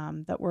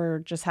 that we're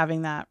just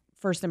having that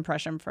first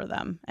impression for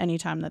them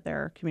anytime that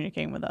they're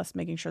communicating with us,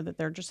 making sure that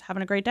they're just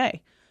having a great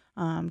day,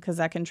 because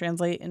that can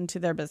translate into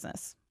their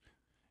business.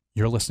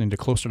 You're listening to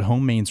Closer to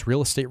Home, Maine's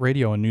Real Estate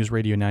Radio on News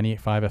Radio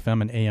 98.5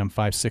 FM and AM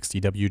 560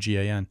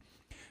 WGAN.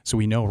 So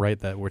we know, right,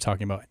 that we're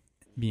talking about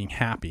being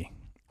happy.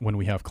 When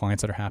we have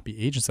clients that are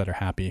happy, agents that are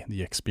happy,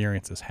 the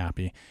experience is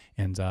happy.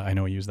 And I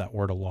know I use that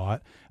word a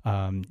lot,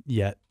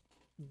 yet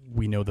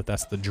we know that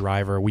that's the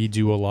driver. We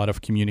do a lot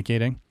of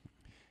communicating.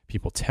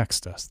 People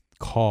text us,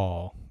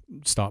 call,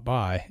 stop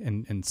by,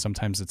 and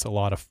sometimes it's a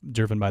lot of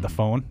driven by the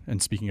phone. And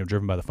speaking of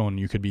driven by the phone,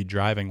 you could be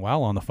driving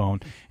while on the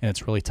phone, and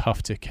it's really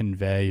tough to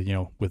convey,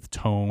 with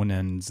tone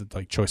and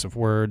like choice of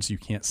words. You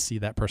can't see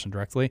that person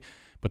directly,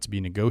 but to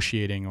be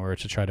negotiating or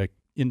to try to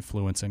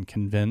influence and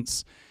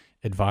convince,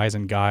 advise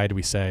and guide,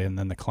 we say, and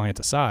then the client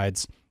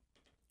decides,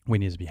 we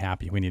need to be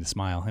happy, we need to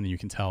smile. And you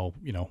can tell,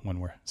 when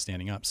we're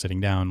standing up,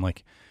 sitting down,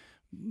 like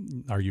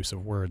our use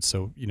of words.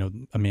 So,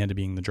 Amanda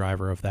being the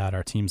driver of that,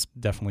 our team's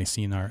definitely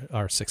seen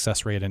our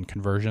success rate and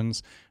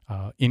conversions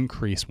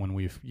increase when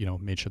we've,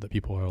 made sure that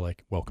people are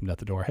like welcomed at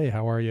the door. Hey,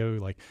 how are you?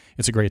 Like,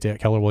 it's a great day at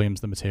Keller Williams,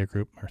 the Mateja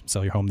Group, or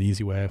sell your home the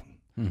easy way,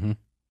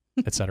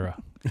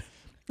 etc.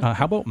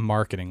 How about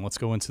marketing? Let's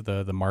go into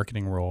the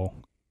marketing role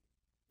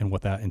and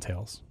what that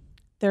entails.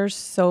 There's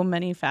so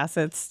many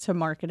facets to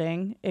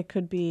marketing. It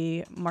could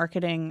be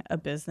marketing a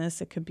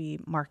business. It could be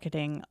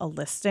marketing a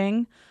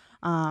listing.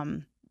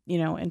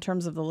 In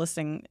terms of the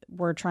listing,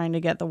 we're trying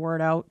to get the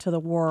word out to the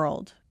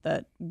world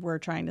that we're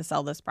trying to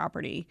sell this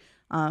property.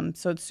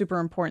 So it's super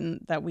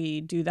important that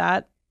we do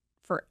that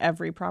for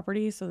every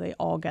property so they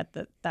all get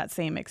that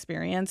same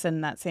experience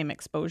and that same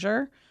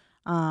exposure.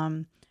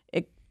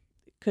 It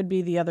could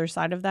be the other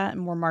side of that,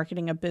 and we're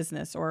marketing a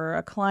business or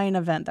a client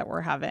event that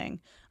we're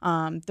having.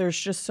 There's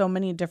just so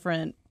many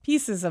different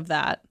pieces of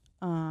that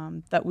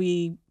that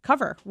we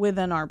cover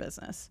within our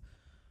business.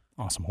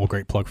 Awesome. Well,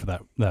 great plug for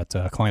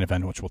that client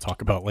event, which we'll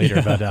talk about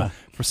later. But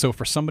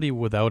for somebody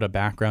without a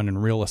background in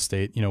real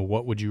estate,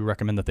 what would you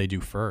recommend that they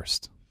do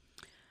first?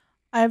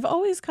 I've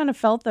always kind of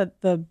felt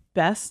that the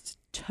best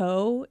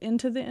toe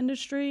into the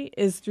industry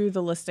is through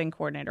the listing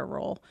coordinator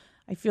role.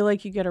 I feel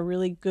like you get a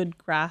really good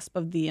grasp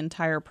of the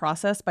entire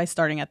process by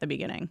starting at the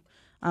beginning.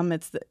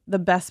 It's the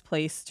best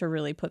place to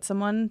really put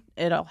someone.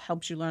 It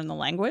helps you learn the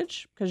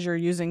language because you're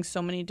using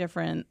so many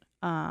different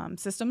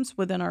systems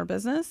within our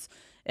business.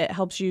 It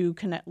helps you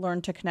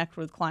learn to connect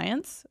with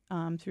clients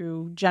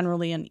through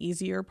generally an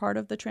easier part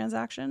of the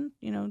transaction,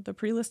 the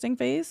pre-listing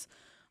phase.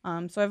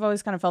 So I've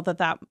always kind of felt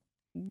that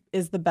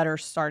is the better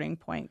starting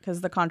point,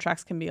 because the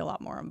contracts can be a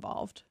lot more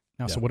involved.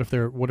 Now, so what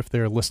if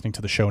they're listening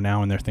to the show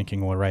now and they're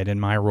thinking, well, right, in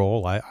my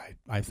role, I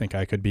think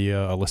I could be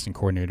a listing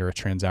coordinator, a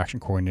transaction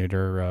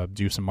coordinator,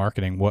 do some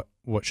marketing.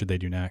 What should they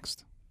do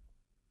next?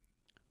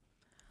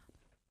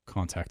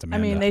 Contact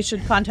Amanda. I mean, they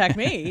should contact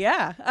me.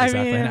 Yeah. Exactly.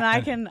 I mean, and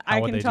I can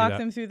talk that?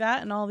 them through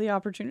that and all the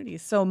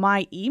opportunities. So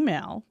my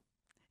email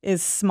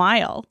is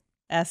smile,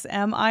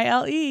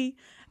 SMILE,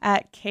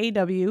 at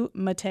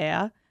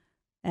KWMateja,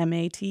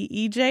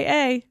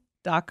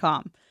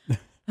 MATEJA.com.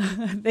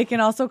 They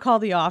can also call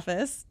the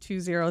office,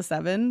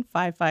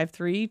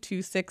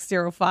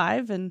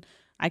 207-553-2605, and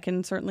I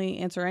can certainly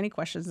answer any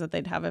questions that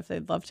they'd have if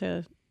they'd love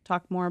to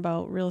talk more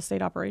about real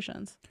estate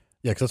operations.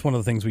 Yeah, because that's one of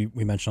the things we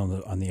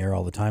mention on the air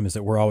all the time, is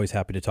that we're always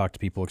happy to talk to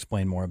people,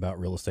 explain more about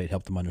real estate,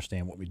 help them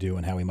understand what we do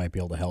and how we might be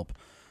able to help.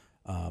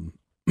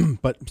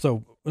 But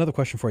so another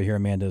question for you here,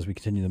 Amanda, as we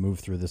continue to move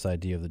through this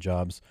idea of the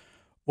jobs.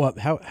 Well,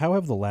 how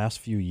have the last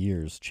few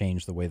years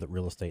changed the way that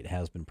real estate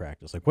has been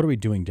practiced? Like, what are we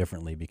doing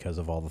differently because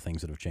of all the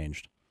things that have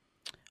changed?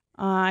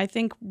 I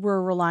think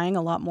we're relying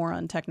a lot more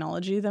on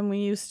technology than we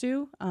used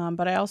to,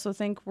 but I also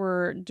think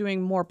we're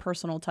doing more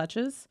personal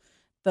touches.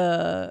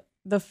 The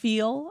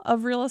feel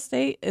of real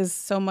estate is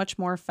so much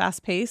more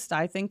fast-paced,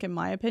 I think, in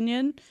my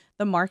opinion.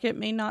 The market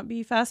may not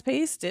be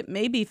fast-paced. It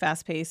may be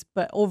fast-paced,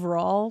 but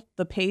overall,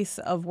 the pace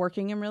of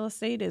working in real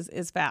estate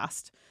is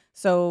fast.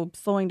 So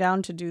slowing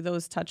down to do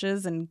those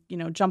touches and,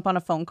 jump on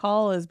a phone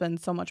call has been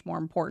so much more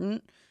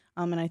important.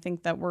 And I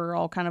think that we're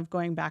all kind of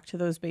going back to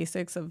those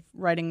basics of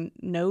writing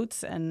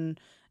notes, and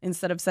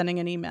instead of sending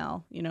an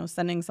email,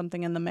 sending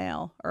something in the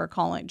mail or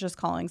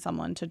calling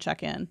someone to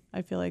check in.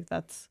 I feel like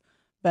that's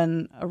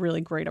been a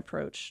really great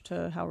approach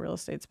to how real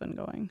estate's been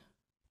going.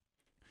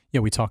 Yeah,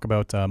 we talk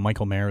about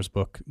Michael Mayer's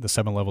book, The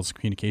 7 Levels of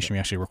Communication we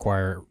actually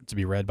require to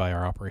be read by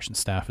our operations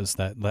staff, is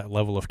that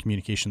level of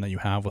communication that you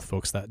have with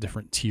folks, that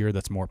different tier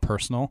that's more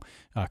personal,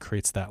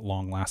 creates that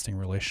long-lasting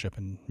relationship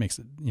and makes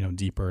it,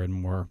 deeper and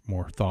more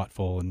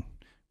thoughtful and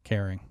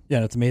caring. Yeah,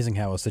 and it's amazing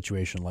how a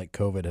situation like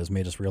COVID has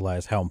made us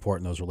realize how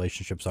important those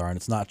relationships are. And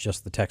it's not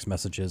just the text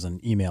messages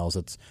and emails,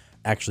 it's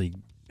actually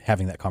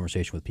having that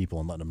conversation with people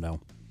and letting them know.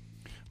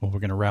 Well, we're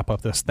going to wrap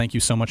up this. Thank you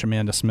so much,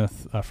 Amanda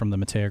Smith from the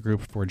Mateja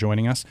Group, for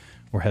joining us.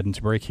 We're heading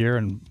to break here,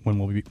 and when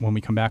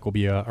we come back, we'll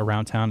be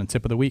around town and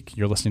tip of the week.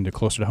 You're listening to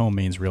Closer to Home,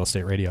 Maine's Real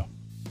Estate Radio.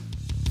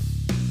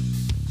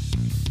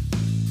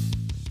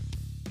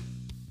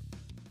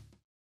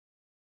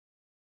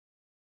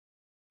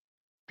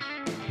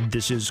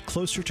 This is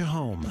Closer to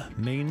Home,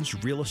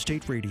 Maine's Real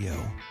Estate Radio.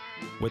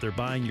 Whether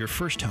buying your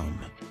first home,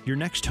 your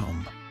next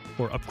home,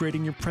 or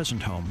upgrading your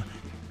present home,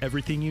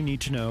 everything you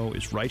need to know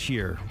is right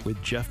here with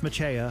Jeff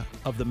Mateja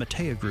of the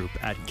Mateja Group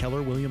at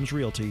Keller Williams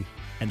Realty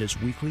and his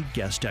weekly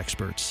guest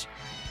experts.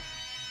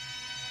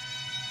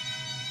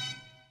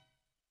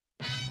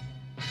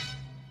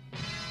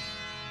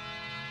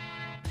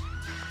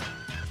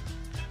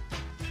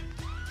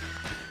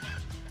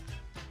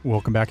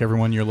 Welcome back,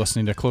 everyone. You're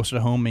listening to Closer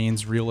to Home,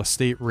 Maine's Real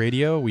Estate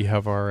Radio. We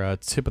have our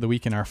tip of the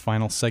week in our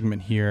final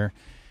segment here.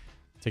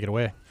 Take it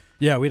away.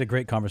 Yeah, we had a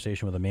great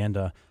conversation with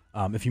Amanda.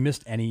 If you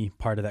missed any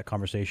part of that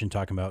conversation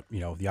talking about,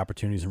 the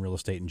opportunities in real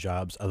estate and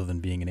jobs other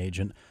than being an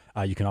agent,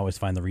 you can always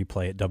find the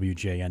replay at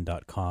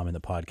WGAN.com in the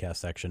podcast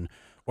section,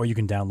 or you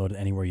can download it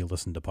anywhere you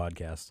listen to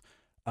podcasts.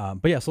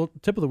 But yeah, so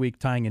tip of the week,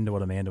 tying into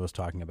what Amanda was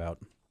talking about.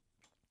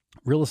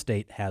 Real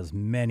estate has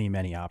many,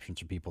 many options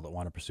for people that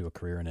want to pursue a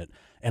career in it.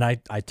 And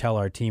I tell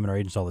our team and our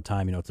agents all the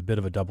time, it's a bit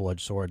of a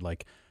double-edged sword.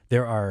 Like,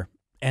 there are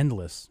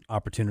endless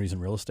opportunities in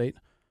real estate,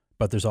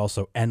 but there's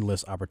also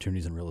endless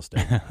opportunities in real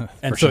estate.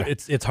 And so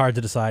it's hard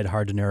to decide,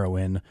 hard to narrow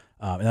in.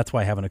 And that's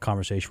why having a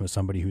conversation with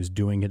somebody who's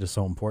doing it is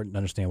so important to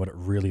understand what it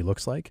really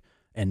looks like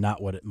and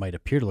not what it might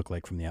appear to look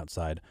like from the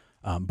outside.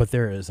 But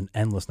there is an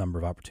endless number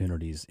of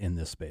opportunities in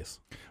this space.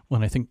 Well,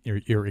 and I think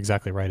you're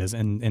exactly right.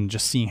 And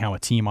just seeing how a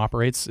team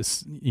operates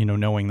is,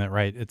 knowing that,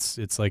 right,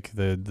 it's like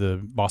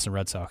the Boston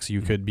Red Sox. You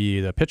could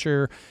be the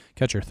pitcher,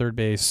 catcher, third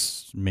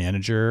base,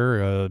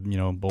 manager,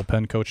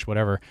 bullpen coach,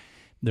 whatever.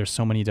 There's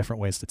so many different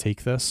ways to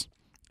take this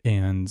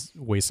and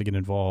ways to get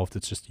involved.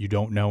 It's just you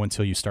don't know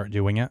until you start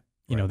doing it.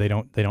 Right.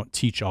 They don't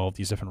teach all of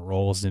these different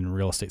roles in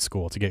real estate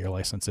school to get your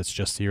license. It's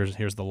just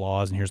here's the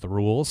laws and here's the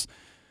rules.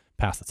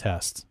 Pass the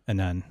test, and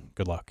then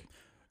good luck.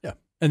 Yeah.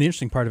 And the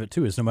interesting part of it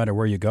too is no matter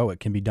where you go, it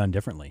can be done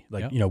differently.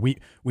 Like,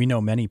 we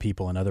know many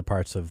people in other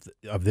parts of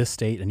this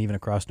state and even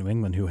across New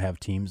England who have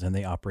teams, and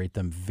they operate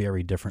them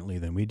very differently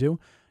than we do.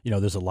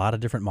 There's a lot of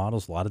different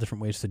models, a lot of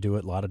different ways to do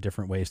it, a lot of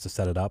different ways to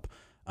set it up.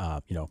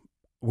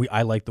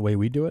 I like the way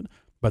we do it,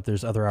 but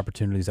there's other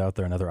opportunities out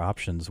there and other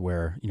options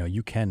where,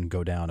 you can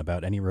go down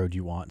about any road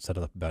you want, set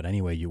it up about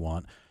any way you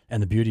want.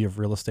 And the beauty of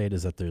real estate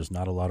is that there's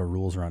not a lot of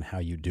rules around how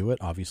you do it.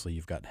 Obviously,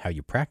 you've got how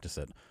you practice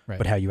it, right,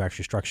 but how you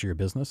actually structure your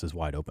business is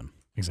wide open.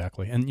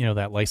 Exactly. And,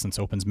 that license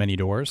opens many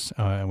doors.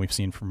 And we've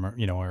seen from,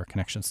 our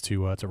connections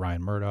to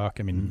Ryan Murdoch.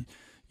 I mean,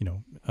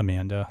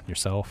 Amanda,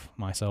 yourself,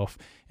 myself,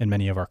 and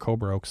many of our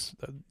co-brokes,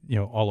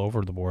 all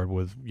over the board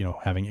with,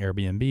 having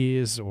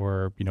Airbnbs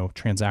or,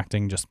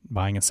 transacting, just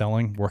buying and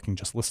selling, working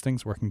just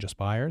listings, working just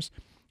buyers.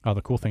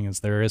 The cool thing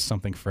is there is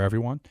something for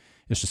everyone.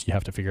 It's just you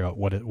have to figure out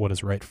what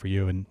is right for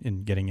you,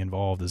 and getting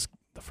involved is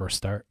the first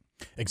start.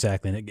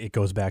 Exactly. And it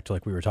goes back to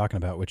like we were talking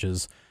about, which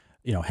is,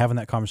 having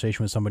that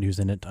conversation with somebody who's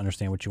in it to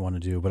understand what you want to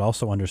do, but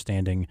also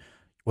understanding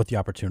what the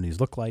opportunities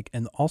look like,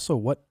 and also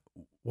what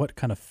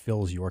kind of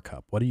fills your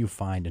cup. What do you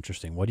find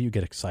interesting? What do you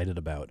get excited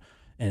about?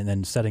 And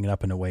then setting it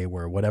up in a way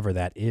where whatever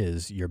that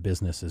is, your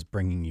business is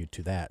bringing you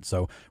to that.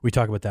 So we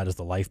talk about that as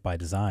the life by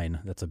design.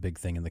 That's a big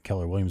thing in the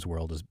Keller Williams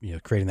world, is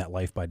creating that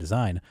life by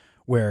design,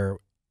 where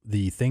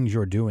the things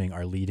you're doing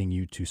are leading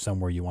you to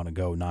somewhere you want to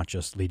go, not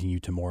just leading you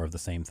to more of the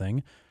same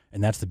thing.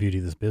 And that's the beauty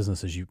of this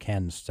business, is you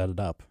can set it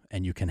up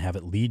and you can have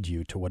it lead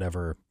you to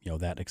whatever,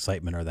 that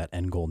excitement or that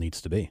end goal needs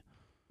to be.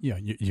 Yeah,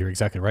 you're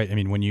exactly right. I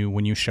mean, when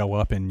you show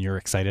up and you're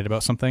excited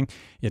about something,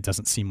 it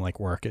doesn't seem like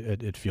work.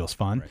 It feels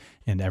fun. Right.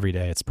 And every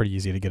day it's pretty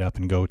easy to get up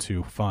and go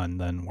to fun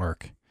than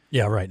work.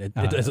 Yeah, right. It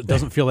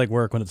doesn't feel like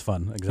work when it's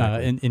fun.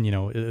 Exactly.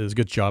 And there's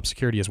good job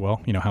security as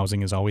well.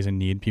 Housing is always in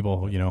need.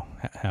 People,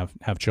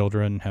 have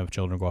children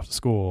go off to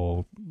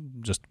school,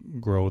 just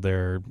grow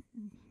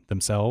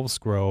themselves,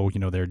 grow,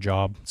 their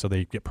job. So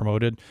they get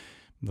promoted,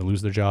 they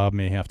lose their job,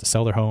 may have to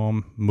sell their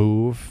home,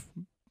 move,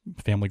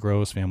 family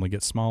grows, family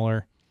gets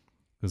smaller.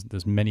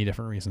 There's many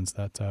different reasons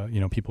that,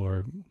 people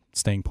are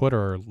staying put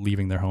or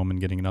leaving their home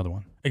and getting another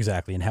one.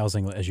 Exactly. And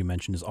housing, as you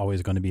mentioned, is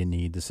always going to be a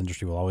need. This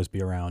industry will always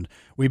be around.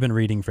 We've been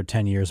reading for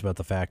 10 years about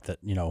the fact that,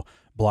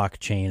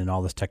 blockchain and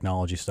all this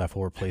technology stuff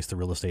will replace the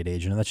real estate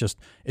agent. And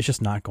it's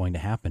just not going to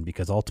happen,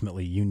 because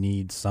ultimately you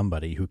need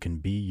somebody who can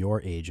be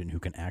your agent, who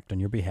can act on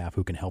your behalf,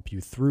 who can help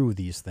you through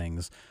these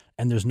things.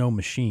 And there's no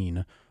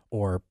machine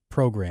or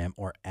program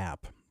or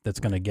app that's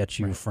going to get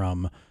you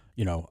from,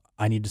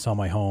 I need to sell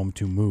my home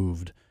to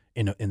moved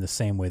in the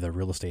same way the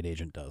real estate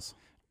agent does.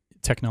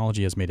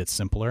 Technology has made it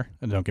simpler,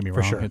 and don't get me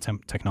wrong, sure.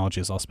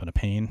 Technology has also been a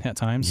pain at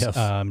times. Yes.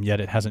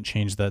 Yet it hasn't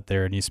changed that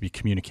there needs to be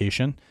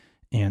communication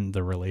and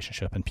the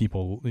relationship. And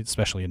people,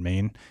 especially in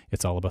Maine,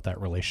 it's all about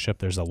that relationship.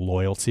 There's a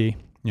loyalty.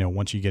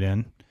 Once you get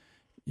in,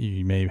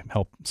 you may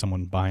help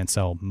someone buy and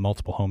sell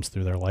multiple homes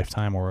through their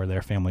lifetime, or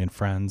their family and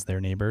friends,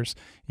 their neighbors.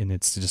 And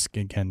it's just,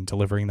 again,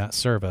 delivering that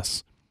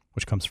service,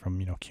 which comes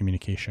from,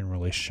 communication,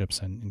 relationships,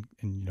 and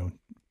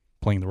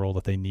playing the role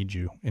that they need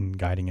you in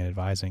guiding and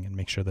advising, and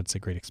make sure that it's a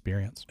great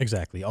experience.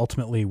 Exactly.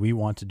 Ultimately, we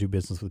want to do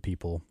business with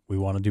people. We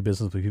want to do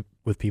business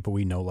with people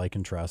we know, like,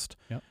 and trust.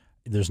 Yep.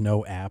 There's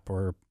no app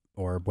or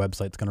website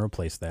that's going to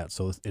replace that.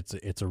 So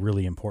it's a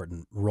really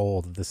important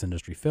role that this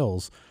industry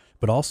fills.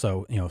 But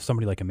also,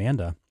 somebody like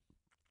Amanda,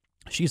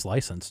 she's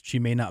licensed. She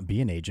may not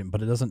be an agent,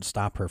 but it doesn't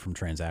stop her from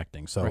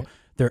transacting. So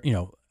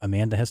right.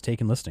 Amanda has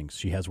taken listings.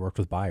 She has worked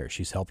with buyers.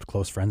 She's helped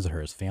close friends of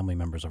hers, family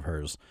members of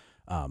hers.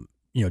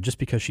 Just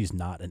because she's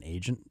not an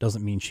agent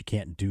doesn't mean she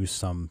can't do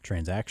some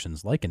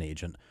transactions like an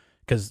agent,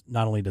 because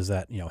not only does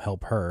that,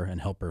 help her and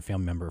help her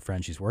family member or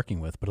friend she's working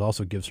with, but it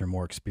also gives her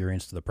more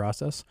experience to the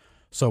process.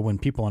 So when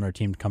people on our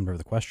team come to her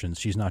with questions,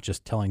 she's not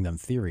just telling them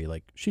theory,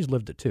 like, she's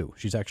lived it too.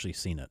 She's actually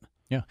seen it.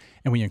 Yeah.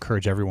 And we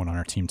encourage everyone on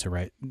our team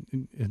to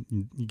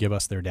give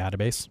us their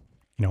database,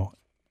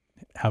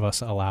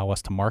 allow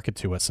us to market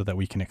to it so that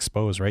we can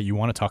expose, right? You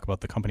want to talk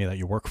about the company that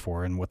you work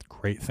for and what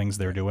great things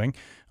they're doing.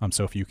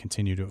 So if you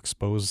continue to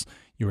expose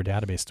your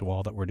database to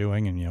all that we're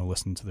doing, and,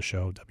 listen to the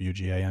show,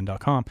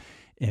 WGAN.com,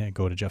 and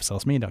go to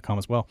jeffsellsme.com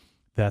as well,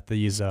 that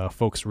these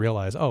folks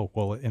realize,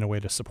 in a way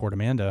to support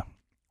Amanda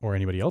or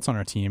anybody else on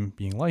our team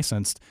being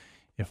licensed,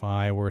 if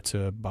I were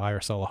to buy or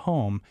sell a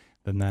home,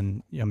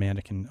 then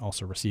Amanda can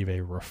also receive a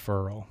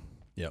referral.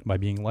 Yep. By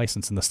being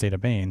licensed in the state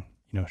of Maine.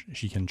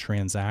 She can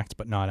transact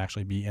but not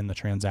actually be in the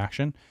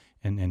transaction,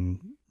 and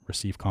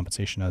receive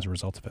compensation as a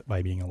result of it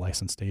by being a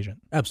licensed agent.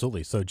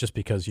 Absolutely. So just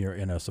because you're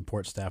in a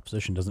support staff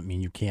position doesn't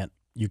mean you can't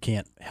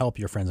help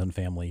your friends and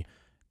family,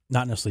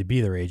 not necessarily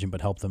be their agent,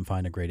 but help them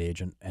find a great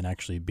agent and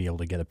actually be able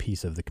to get a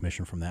piece of the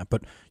commission from that.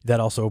 But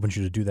that also opens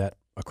you to do that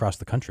across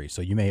the country.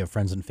 So you may have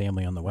friends and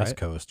family on the West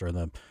Coast or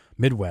the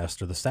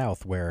Midwest or the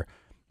South where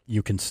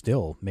you can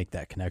still make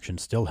that connection,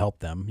 still help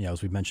them.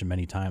 As we've mentioned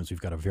many times,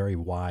 we've got a very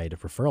wide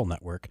referral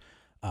network.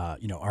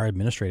 Our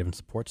administrative and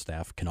support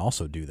staff can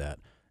also do that.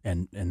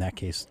 And in that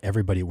case,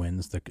 everybody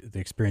wins. The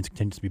experience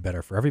continues to be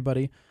better for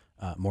everybody.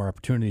 More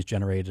opportunities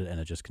generated, and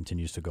it just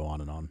continues to go on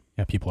and on.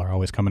 Yeah, people are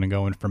always coming and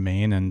going from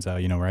Maine, and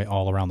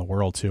all around the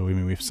world too. I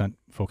mean, we've sent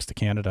folks to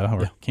Canada,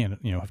 or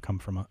Canada, have come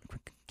from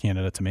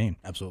Canada to Maine.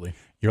 Absolutely.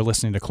 You're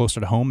listening to Closer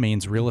to Home,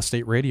 Maine's Real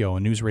Estate Radio,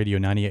 on News Radio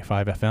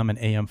 98.5 FM and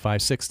AM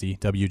 560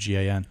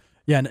 WGAN.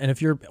 Yeah, and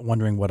if you're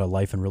wondering what a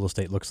life in real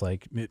estate looks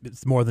like,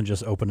 it's more than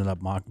just opening up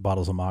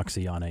bottles of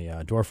Moxie on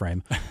a door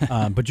frame.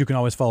 But you can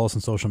always follow us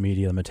on social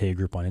media, the Mateja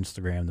Group on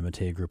Instagram, the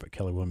Mateja Group at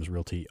Keller Williams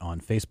Realty on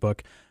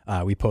Facebook.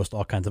 We post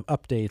all kinds of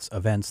updates,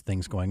 events,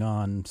 things going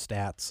on,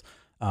 stats.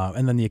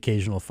 And then the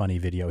occasional funny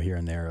video here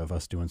and there of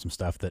us doing some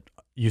stuff that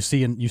you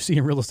see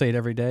in real estate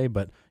every day,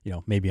 but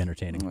maybe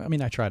entertaining. I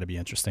mean, I try to be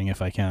interesting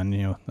if I can.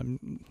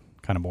 I'm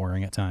kind of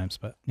boring at times,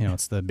 but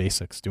it's the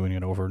basics. Doing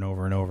it over and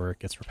over and over, it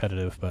gets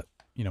repetitive, but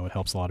it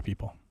helps a lot of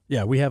people.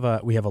 Yeah, we have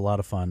a lot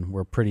of fun.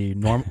 We're pretty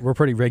we're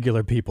pretty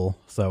regular people,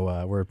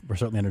 so we're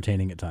certainly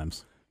entertaining at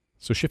times.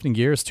 So shifting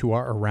gears to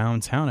our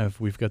around town,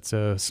 we've got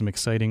some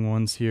exciting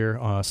ones here.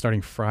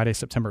 Starting Friday,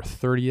 September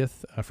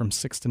 30th, from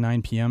 6 to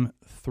 9 p.m.,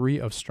 3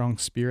 of Strong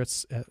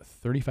Spirits at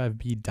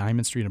 35B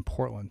Diamond Street in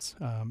Portland.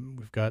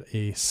 We've got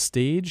a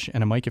stage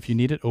and a mic if you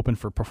need it, open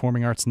for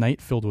performing arts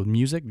night filled with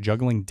music,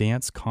 juggling,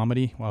 dance,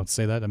 comedy. Well, I would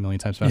say that a million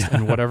times fast.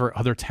 And whatever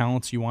other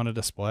talents you want to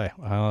display.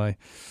 I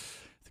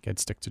think I'd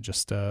stick to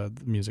just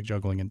music,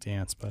 juggling, and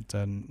dance, but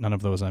none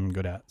of those I'm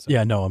good at. So.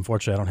 Yeah, no,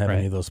 unfortunately, I don't have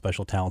any of those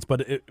special talents.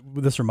 But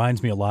this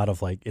reminds me a lot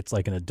of it's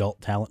like an adult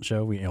talent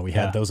show. We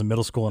had those in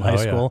middle school and high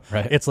school. Yeah,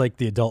 right. It's like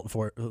the adult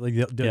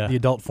the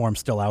adult form's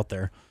still out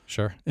there.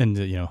 Sure, and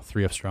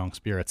 3 of Strong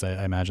Spirits.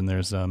 I imagine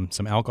there's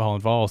some alcohol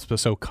involved.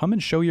 So come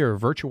and show your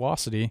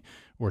virtuosity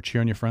or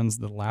cheer on your friends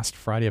the last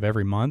Friday of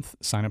every month.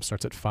 Sign up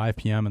starts at 5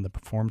 p.m. and the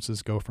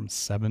performances go from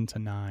 7 to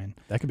 9.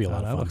 That could be a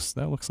lot of fun.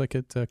 That looks like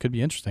it could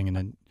be interesting. And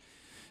then.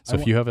 So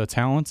if you have a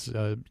talent,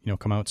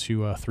 come out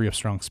to 3 of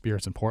Strong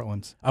Spirits in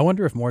Portland. I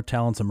wonder if more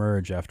talents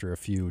emerge after a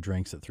few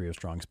drinks at 3 of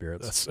Strong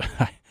Spirits.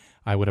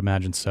 I would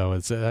imagine so.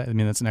 It's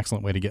that's an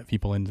excellent way to get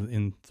people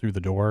in through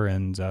the door,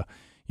 and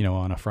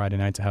on a Friday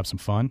night to have some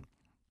fun.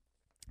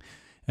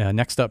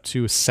 Next up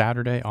to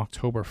Saturday,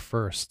 October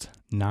 1st,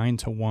 9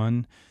 to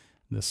 1.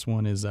 This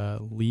one is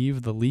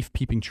leave the leaf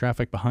peeping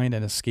traffic behind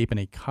and escape in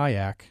a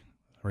kayak,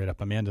 right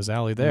up Amanda's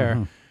alley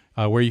there,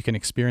 where you can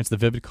experience the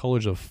vivid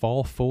colors of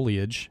fall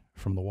foliage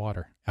from the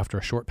water. After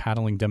a short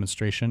paddling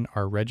demonstration,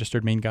 our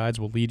registered Maine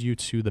guides will lead you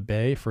to the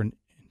bay for an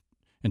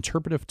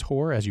interpretive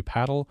tour as you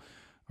paddle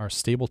our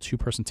stable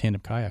 2-person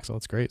tandem kayak. So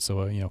that's great.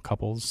 So,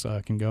 couples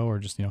can go, or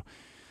just,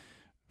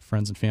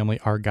 friends and family.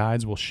 Our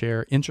guides will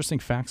share interesting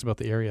facts about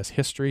the area's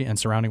history and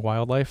surrounding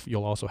wildlife.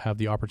 You'll also have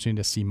the opportunity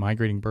to see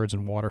migrating birds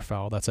and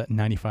waterfowl. That's at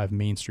 95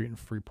 Main Street in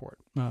Freeport.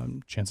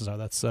 Chances are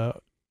that's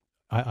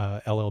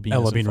LL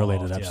Bean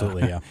related.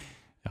 Absolutely, yeah.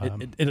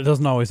 It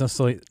doesn't always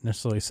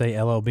necessarily say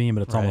LL Bean,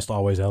 but it's almost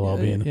always LL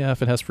Bean. Yeah,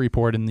 if it has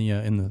Freeport in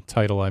the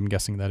title, I'm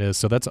guessing that is.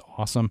 So that's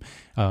awesome.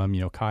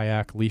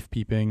 Kayak, leaf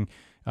peeping,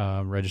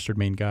 registered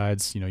Maine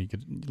guides. You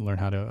could learn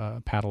how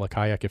to paddle a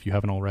kayak if you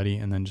haven't already,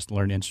 and then just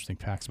learn interesting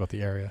facts about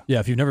the area.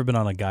 Yeah, if you've never been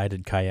on a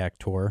guided kayak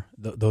tour,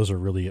 those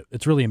are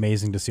it's really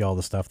amazing to see all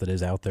the stuff that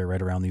is out there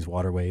right around these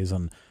waterways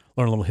and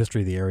learn a little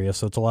history of the area.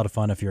 So it's a lot of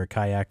fun if you're a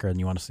kayaker and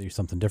you want to see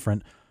something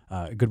different.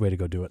 A good way to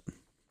go do it.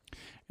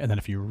 And then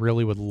if you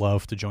really would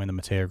love to join the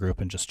Mateja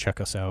Group and just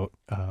check us out,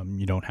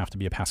 you don't have to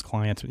be a past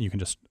client. You can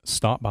just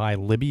stop by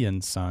Libby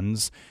 &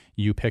 Sons,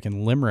 You Pick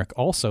in Limerick,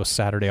 also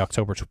Saturday,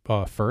 October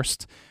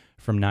 1st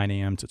from 9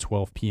 a.m. to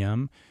 12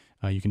 p.m.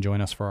 You can join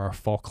us for our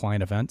fall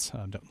client event.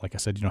 Like I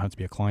said, you don't have to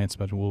be a client,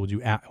 but we'll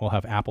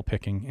have apple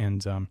picking,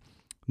 and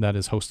that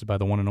is hosted by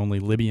the one and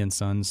only Libby &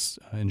 Sons,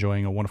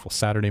 enjoying a wonderful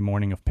Saturday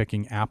morning of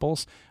picking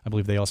apples. I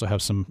believe they also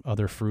have some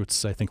other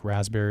fruits. I think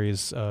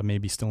raspberries may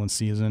be still in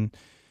season.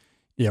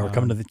 Yeah, we're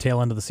coming to the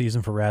tail end of the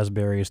season for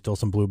raspberries, still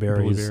some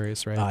blueberries.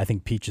 Blueberries, right. I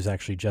think peaches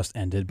actually just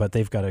ended, but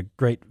they've got a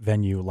great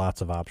venue,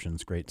 lots of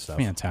options, great stuff.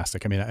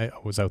 Fantastic. I mean, I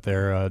was out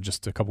there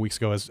just a couple weeks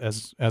ago,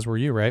 as were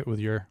you, right, with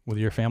your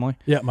family?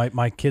 Yeah,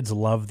 my kids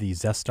love the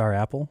Zestar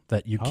apple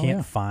that you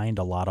can't find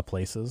a lot of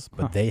places,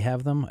 but they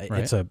have them.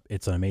 Right.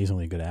 It's an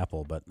amazingly good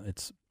apple, but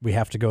we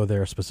have to go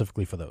there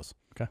specifically for those.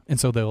 Okay. And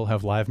so they'll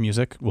have live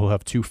music. We'll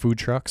have 2 food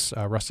trucks,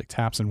 Rustic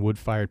Taps and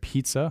Wood-Fired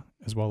Pizza,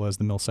 as well as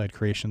the Millside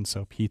Creation.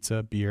 So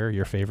pizza, beer,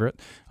 your favorite,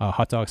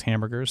 hot dogs,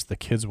 hamburgers. The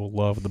kids will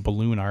love the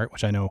balloon art,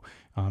 which I know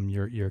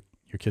your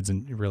kids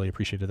really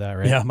appreciated that,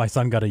 right? Yeah, my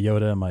son got a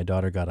Yoda and my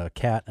daughter got a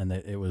cat, and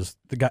it was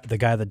the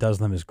guy that does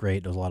them is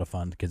great. It was a lot of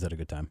fun. The kids had a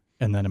good time.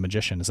 And then a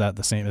magician. Is that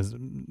the same as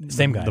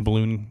same guy? The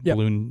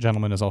balloon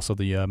gentleman is also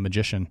the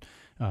magician.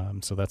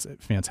 So that's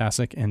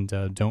fantastic. And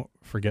don't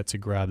forget to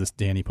grab this.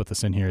 Danny put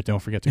this in here.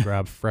 Don't forget to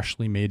grab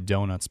freshly made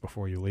donuts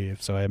before you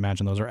leave. So I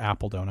imagine those are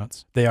apple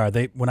donuts. They are.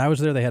 When I was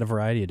there, they had a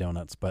variety of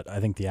donuts, but I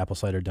think the apple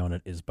cider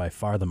donut is by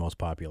far the most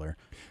popular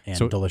and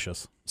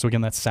delicious. So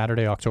again, that's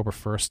Saturday, October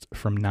 1st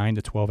from 9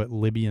 to 12 at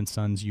Libby &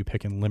 Sons, You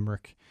Pick in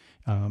Limerick.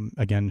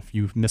 Again, if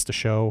you've missed a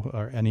show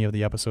or any of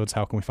the episodes,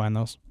 how can we find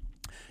those?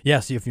 Yeah,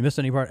 so if you missed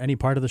any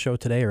part of the show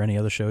today or any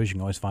other shows, you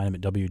can always find them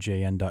at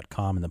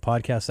WJN.com in the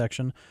podcast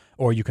section,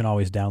 or you can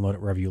always download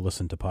it wherever you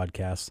listen to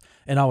podcasts.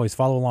 And always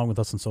follow along with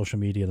us on social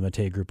media, the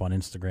Mateja Group on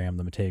Instagram,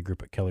 the Mateja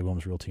Group at Keller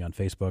Williams Realty on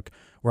Facebook.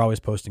 We're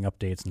always posting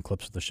updates and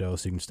clips of the show,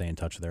 so you can stay in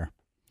touch there.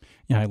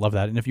 Yeah, I love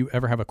that. And if you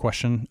ever have a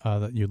question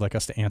that you'd like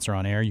us to answer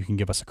on air, you can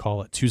give us a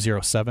call at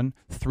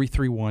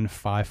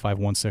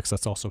 207-331-5516.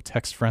 That's also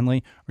text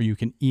friendly, or you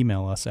can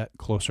email us at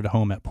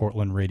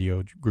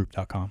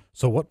closertohome@portlandradiogroup.com.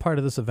 So what part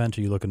of this event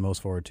are you looking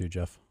most forward to,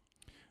 Jeff?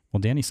 Well,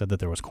 Danny said that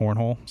there was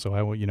cornhole, so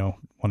I will,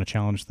 want to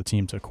challenge the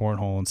team to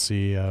cornhole and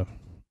see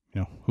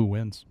who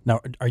wins.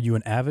 Now, are you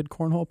an avid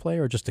cornhole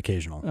player or just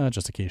occasional?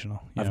 Just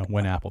occasional,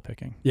 when apple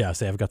picking. Yeah,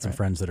 I've got some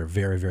friends that are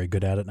very, very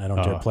good at it, and I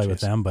don't dare play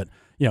with them. But,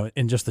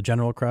 in just the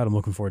general crowd, I'm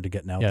looking forward to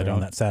getting out there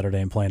on that Saturday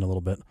and playing a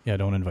little bit. Yeah,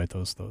 don't invite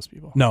those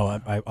people. No,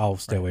 I'll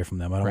stay away from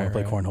them. I don't want to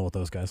play cornhole with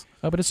those guys.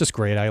 But it's just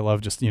great. I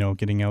love just,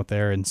 getting out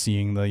there and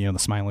seeing the, the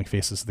smiling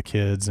faces of the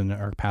kids and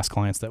our past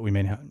clients that we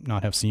may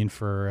not have seen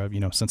for,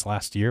 since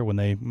last year when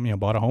they,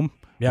 bought a home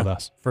with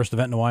us. First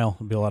event in a while.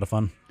 It'll be a lot of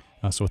fun.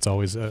 So it's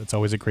always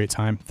a great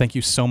time. Thank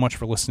you so much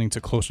for listening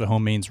to Closer to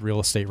Home Maine's Real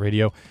Estate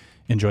Radio.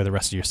 Enjoy the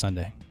rest of your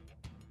Sunday.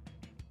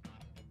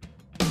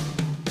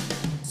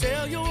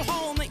 Sell your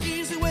home the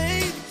easy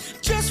way.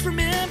 Just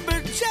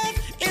remember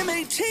Jeff,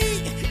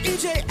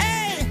 Mateja.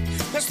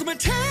 That's the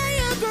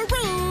Mateja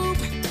Group.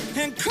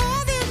 And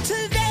call them